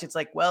clutch. It's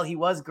like, well, he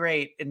was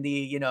great in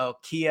the,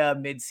 Kia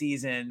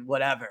midseason,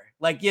 whatever.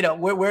 Like,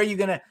 where are you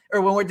going to,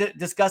 or when we're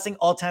discussing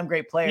all-time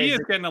great players. He is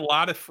getting a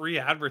lot of free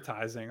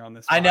advertising on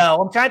this. I know.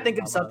 I'm trying to think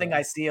of something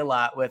I see a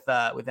lot with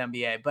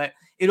NBA, but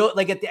it'll,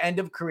 like, at the end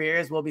of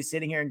careers, we'll be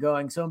sitting here and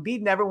going, so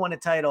Embiid never won a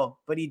title,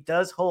 but he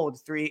does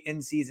hold 3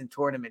 in-season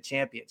tournament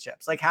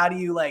championships. Like, how do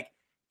you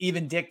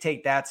even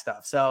dictate that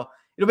stuff? So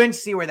it'll be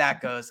interesting to see where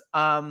that goes.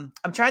 I'm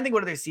trying to think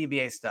what other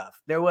CBA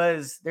stuff.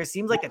 There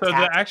seems like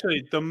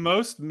the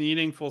most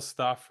meaningful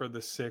stuff for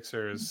the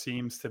Sixers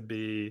seems to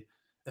be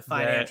the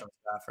financial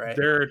stuff, right?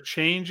 There are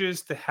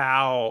changes to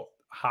how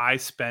high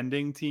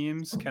spending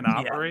teams can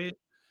operate.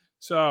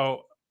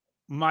 So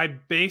my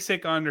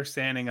basic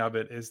understanding of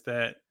it is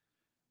that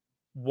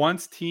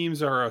once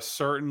teams are a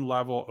certain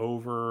level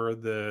over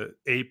the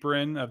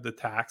apron of the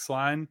tax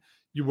line,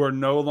 you are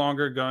no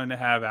longer going to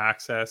have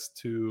access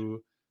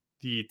to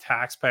the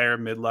taxpayer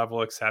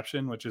mid-level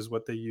exception, which is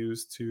what they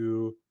used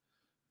to,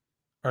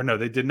 or no,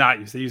 they did not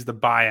use. They used the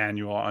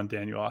biannual on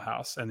Daniel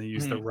House, and they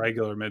used the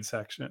regular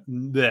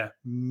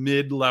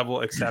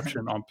mid-level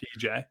exception on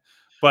PJ.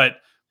 But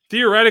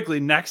theoretically,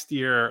 next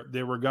year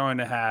they were going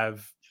to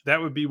have, that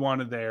would be one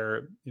of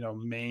their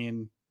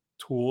main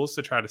tools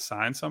to try to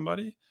sign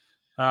somebody.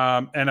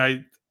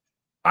 And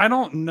I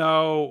don't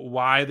know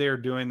why they're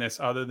doing this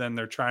other than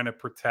they're trying to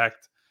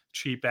protect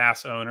cheap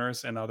ass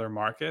owners in other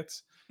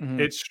markets.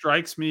 It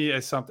strikes me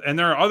as something, and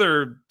there are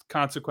other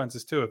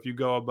consequences too. If you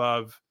go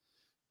above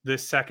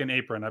this second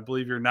apron, I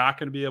believe you're not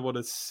going to be able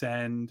to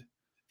send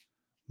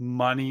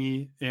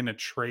money in a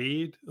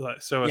trade.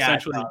 So Yeah, I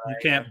essentially, saw you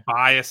that, can't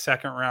buy a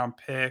second round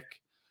pick.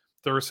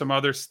 There were some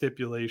other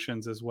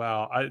stipulations as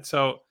well.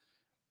 So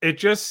it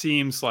just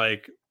seems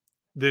like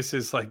this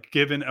is like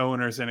giving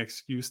owners an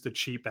excuse to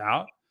cheap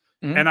out.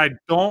 Mhm. And I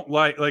don't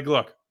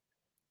look,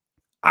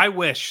 I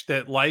wish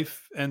that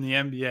life and the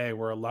NBA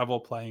were a level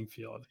playing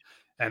field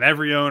and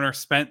every owner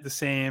spent the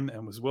same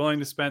and was willing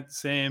to spend the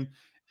same.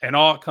 And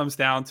all it comes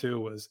down to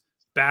was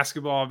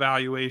basketball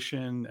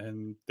evaluation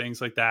and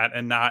things like that.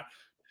 And not,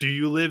 do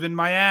you live in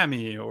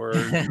Miami or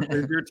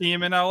is your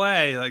team in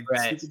LA? Like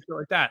Right. stupid shit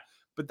like that.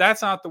 But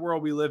that's not the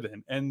world we live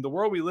in. And the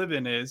world we live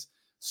in is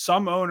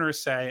some owners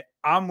say,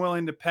 I'm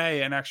willing to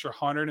pay an extra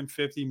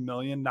 $150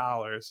 million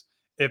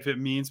if it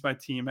means my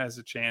team has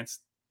a chance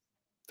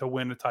to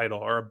win a title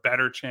or a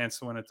better chance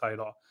to win a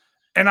title.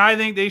 And I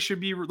think they should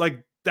be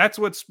like, that's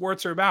what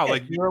sports are about. Yeah,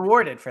 Like you're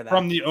rewarded for that.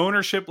 from the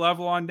ownership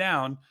level on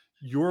down,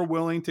 you're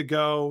willing to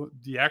go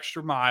the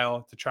extra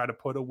mile to try to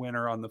put a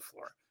winner on the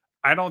floor.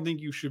 I don't think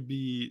you should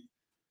be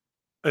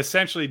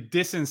essentially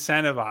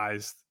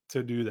disincentivized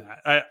to do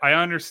that. I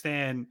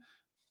understand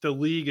the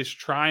league is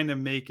trying to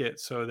make it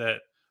so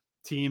that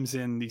teams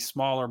in these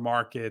smaller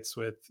markets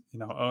with,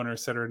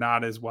 owners that are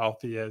not as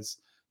wealthy as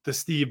the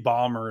Steve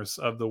Ballmers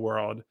of the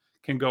world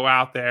can go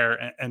out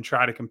there and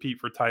try to compete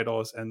for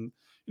titles. And,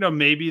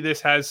 maybe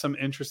this has some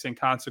interesting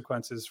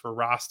consequences for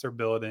roster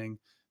building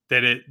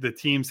that the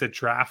teams that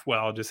draft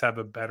well just have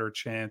a better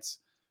chance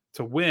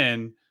to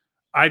win.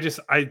 I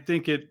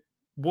think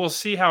we'll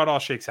see how it all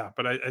shakes out,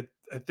 but I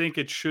think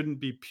it shouldn't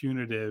be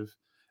punitive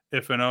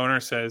if an owner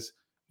says,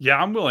 yeah,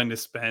 I'm willing to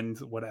spend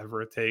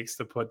whatever it takes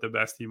to put the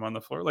best team on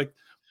the floor. Like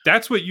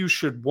that's what you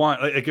should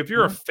want. Like if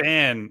you're a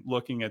fan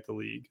looking at the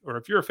league, or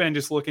if you're a fan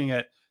just looking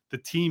at the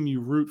team you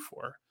root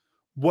for,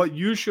 what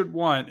you should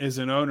want is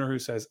an owner who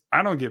says,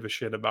 I don't give a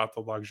shit about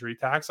the luxury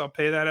tax. I'll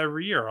pay that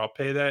every year. I'll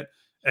pay that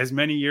as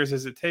many years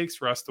as it takes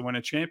for us to win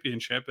a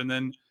championship. And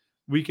then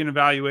we can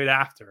evaluate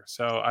after.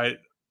 So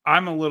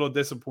I'm a little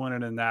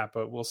disappointed in that,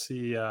 but we'll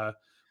see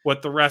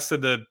what the rest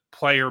of the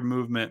player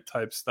movement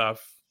type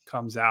stuff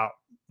comes out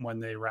when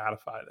they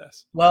ratify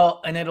this.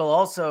 Well, and it'll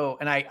also,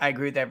 and I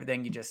agree with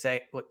everything you just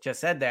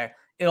said there.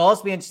 It'll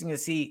also be interesting to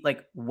see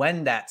like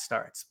when that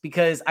starts,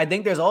 because I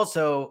think there's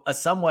also a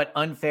somewhat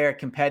unfair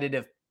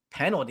competitive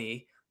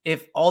penalty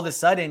if all of a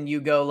sudden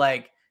you go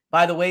like,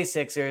 by the way,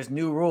 Sixers,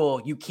 new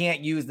rule, you can't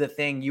use the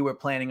thing you were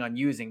planning on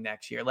using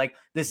next year. Like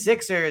the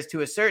Sixers,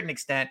 to a certain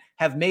extent,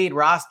 have made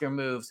roster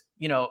moves,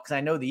 because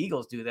I know the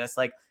Eagles do this,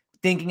 like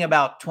thinking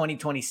about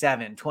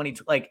 2027,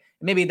 like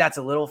maybe that's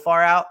a little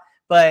far out,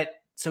 but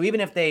so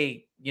even if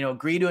they,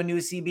 agree to a new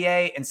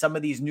CBA and some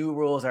of these new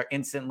rules are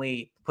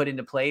instantly put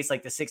into place,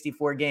 like the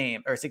 64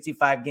 game or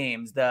 65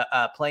 games, the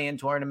play-in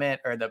tournament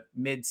or the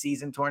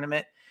mid-season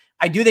tournament,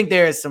 I do think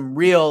there is some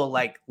real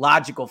like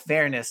logical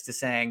fairness to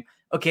saying,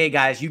 okay,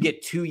 guys, you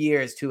get 2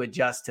 years to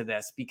adjust to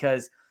this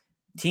because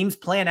teams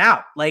plan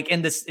out. Like,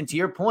 and to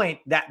your point,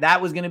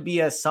 that was going to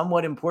be a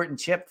somewhat important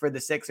chip for the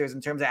Sixers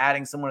in terms of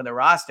adding someone to the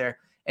roster.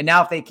 And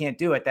now if they can't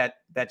do it,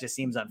 that just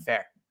seems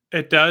unfair.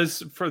 It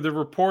does. For the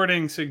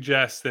reporting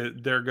suggests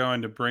that they're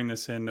going to bring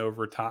this in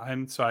over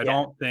time. So I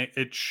don't think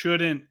it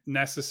shouldn't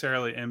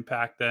necessarily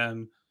impact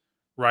them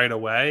right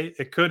away.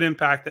 It could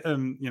impact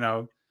them,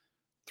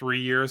 3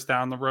 years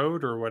down the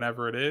road or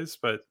whatever it is.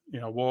 But,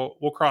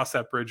 we'll cross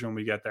that bridge when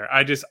we get there.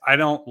 I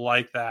don't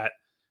like that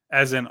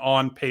as an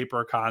on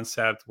paper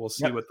concept. We'll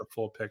see what the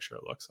full picture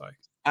looks like.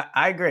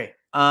 I agree.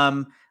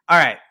 All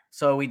right.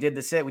 So we've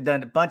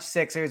done a bunch of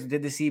Sixers. We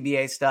did the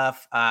CBA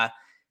stuff.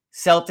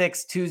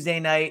 Celtics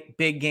Tuesday night,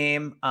 big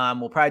game.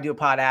 We'll probably do a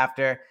pod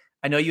after.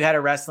 I know you had a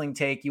wrestling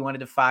take you wanted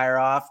to fire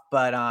off,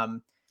 but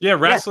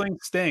wrestling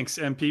stinks,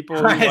 and people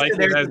who like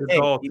it as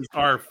adults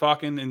are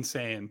fucking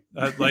insane.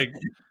 Like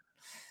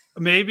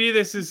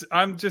maybe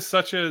I'm just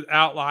such an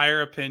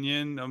outlier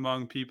opinion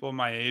among people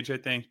my age, I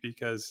think,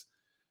 because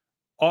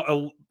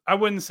I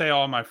wouldn't say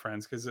all my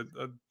friends, because a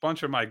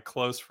bunch of my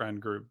close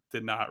friend group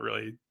did not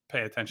really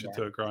pay attention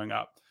to it growing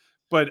up.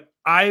 But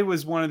I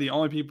was one of the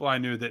only people I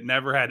knew that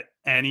never had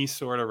any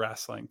sort of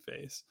wrestling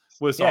face.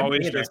 Was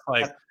always just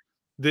like,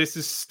 this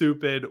is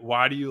stupid.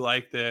 Why do you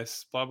like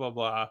this? Blah, blah,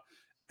 blah.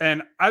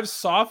 And I've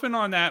softened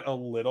on that a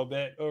little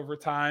bit over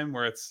time,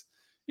 where it's,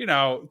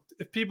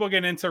 if people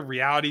get into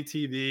reality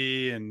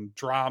TV and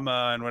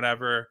drama and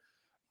whatever,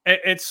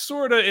 it's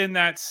sort of in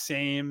that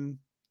same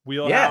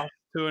wheelhouse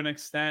to an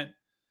extent.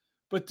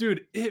 But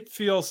dude, it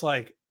feels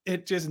like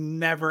it just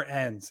never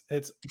ends.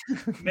 It's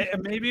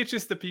maybe it's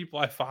just the people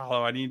I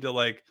follow. I need to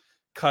like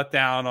cut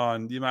down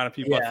on the amount of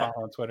people I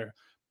follow on Twitter.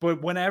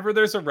 But whenever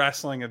there's a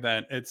wrestling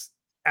event, it's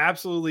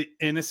absolutely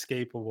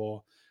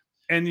inescapable.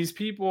 And these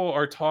people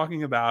are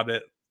talking about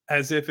it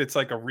as if it's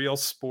like a real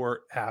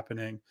sport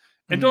happening.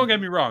 And don't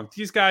get me wrong,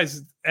 these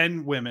guys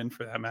and women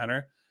for that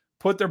matter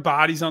put their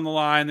bodies on the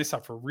line. They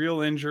suffer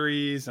real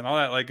injuries and all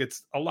that. Like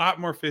it's a lot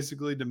more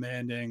physically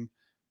demanding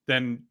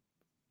than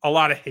a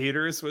lot of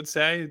haters would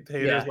say,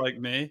 like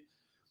me.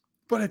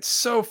 But it's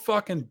so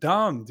fucking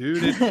dumb, dude.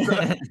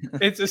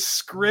 It's a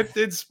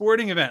scripted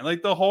sporting event.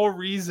 Like the whole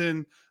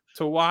reason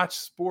to watch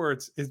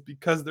sports is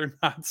because they're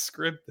not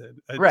scripted.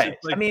 Right.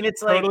 Just, I mean,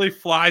 it's totally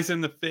flies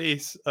in the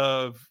face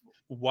of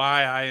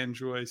why I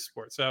enjoy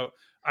sports. So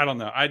I don't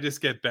know. I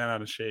just get bent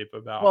out of shape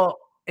about. Well,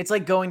 it's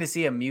like going to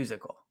see a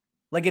musical.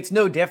 Like, it's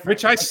no different.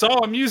 Which I saw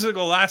a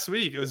musical last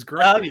week. It was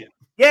great.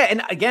 Yeah,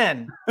 and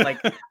again, like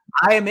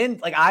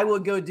I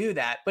would go do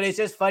that. But it's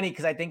just funny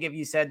because I think if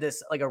you said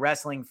this like a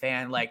wrestling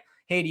fan, like,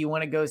 hey, do you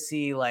want to go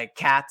see like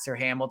Cats or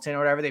Hamilton or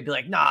whatever? They'd be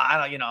like, nah,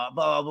 I don't, blah,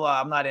 blah,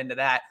 blah. I'm not into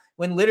that.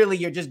 When literally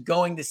you're just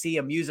going to see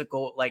a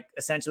musical, like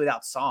essentially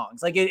without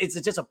songs. Like it's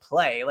just a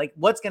play. Like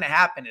what's going to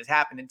happen is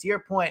happen. And to your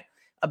point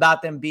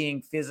about them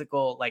being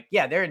physical, like,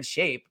 yeah, they're in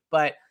shape,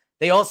 but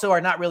they also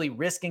are not really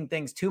risking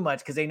things too much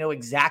because they know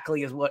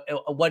exactly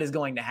what is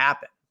going to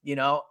happen.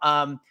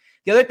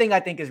 The other thing I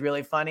think is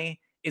really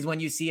funny is when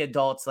you see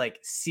adults like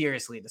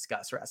seriously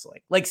discuss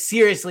wrestling, like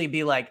seriously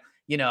be like,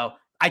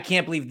 I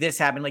can't believe this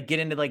happened. Like get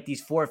into like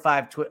these 4 or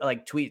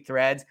 5 tweet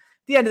threads. At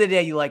the end of the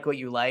day, you like what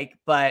you like,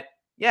 but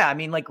yeah, I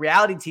mean, like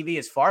reality TV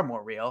is far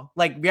more real.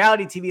 Like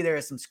reality TV, there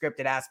are some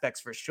scripted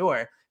aspects for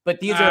sure, but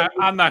these are.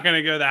 I'm not going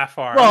to go that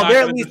far. Well,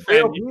 they're at least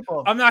real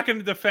people. I'm not going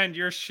to defend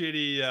your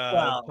shitty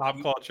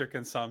pop culture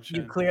consumption.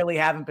 You clearly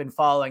haven't been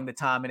following the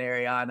Tom and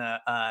Ariana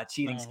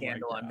cheating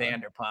scandal on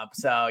Vanderpump,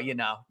 so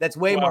that's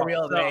way more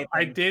real than anything.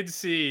 I did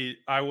see.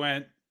 I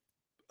went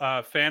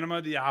Phantom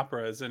of the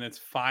Opera is in its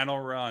final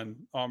run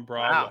on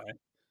Broadway. Wow.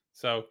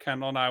 So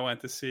Kendall and I went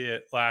to see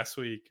it last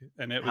week,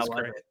 and it was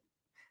great.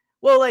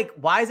 Well, like,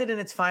 why is it in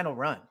its final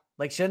run?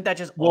 Like, shouldn't that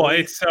just? Well,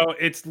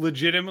 it's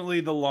legitimately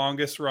the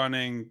longest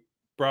running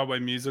Broadway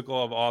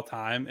musical of all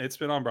time. It's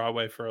been on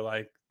Broadway for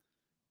like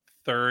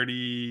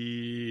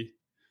 30.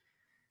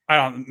 I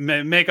don't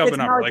make up a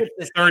number, like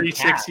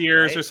 36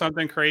 years, right? Or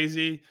something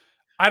crazy.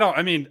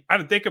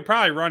 They could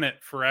probably run it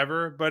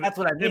forever, but that's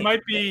what I mean.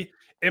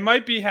 It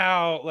might be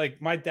how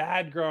like my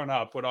dad growing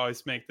up would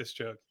always make this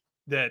joke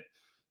that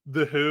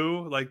The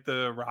Who, like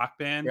the rock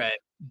band, right,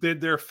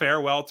 did their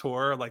farewell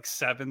tour like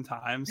 7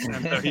 times,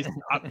 and so he's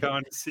not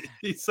going to see.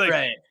 He's like,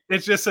 right.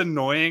 It's just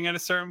annoying at a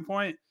certain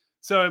point.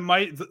 So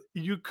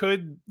you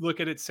could look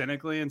at it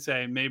cynically and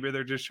say maybe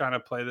they're just trying to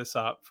play this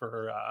up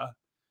for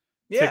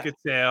ticket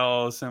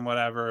sales and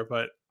whatever.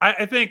 But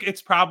I think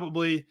it's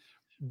probably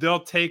they'll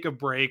take a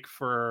break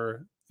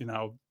for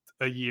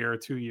a year,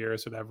 2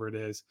 years, whatever it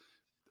is.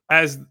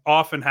 As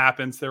often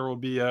happens, there will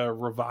be a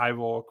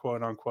revival,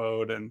 quote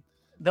unquote, and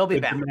they'll be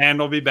back. Demand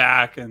will be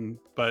back,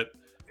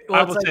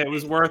 I will say it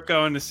was worth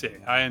going to see.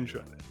 I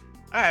enjoyed it.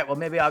 All right, well,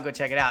 maybe I'll go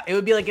check it out. It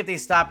would be like if they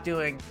stopped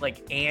doing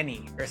like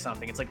Annie or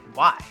something. It's like,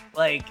 why?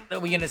 Like, are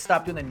we going to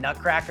stop doing the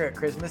Nutcracker at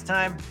Christmas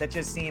time? That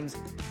just seems,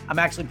 I'm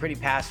actually pretty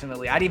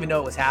passionately, I didn't even know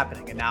it was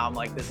happening. And now I'm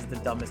like, this is the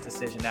dumbest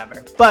decision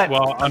ever. But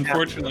well,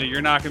 unfortunately,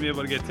 you're not going to be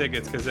able to get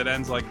tickets because it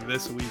ends like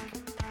this week.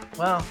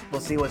 Well,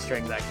 we'll see what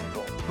strings I can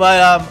pull.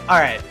 But, all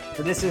right.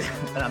 So this is,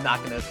 and I'm not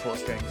going to pull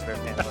strings for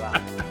Phantom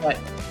of But,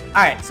 all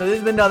right. So this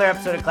has been another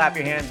episode of Clap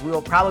Your Hands. We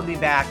will probably be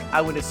back,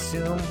 I would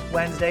assume,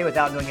 Wednesday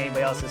without knowing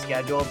anybody else's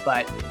schedule.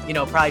 But,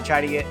 probably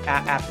try to get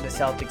after the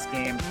Celtics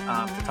game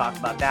to talk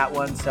about that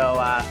one. So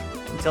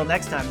until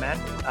next time, man.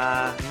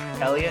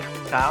 Elliot,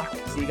 Kyle,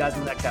 see you guys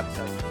in the next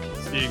episode.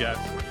 See you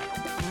guys.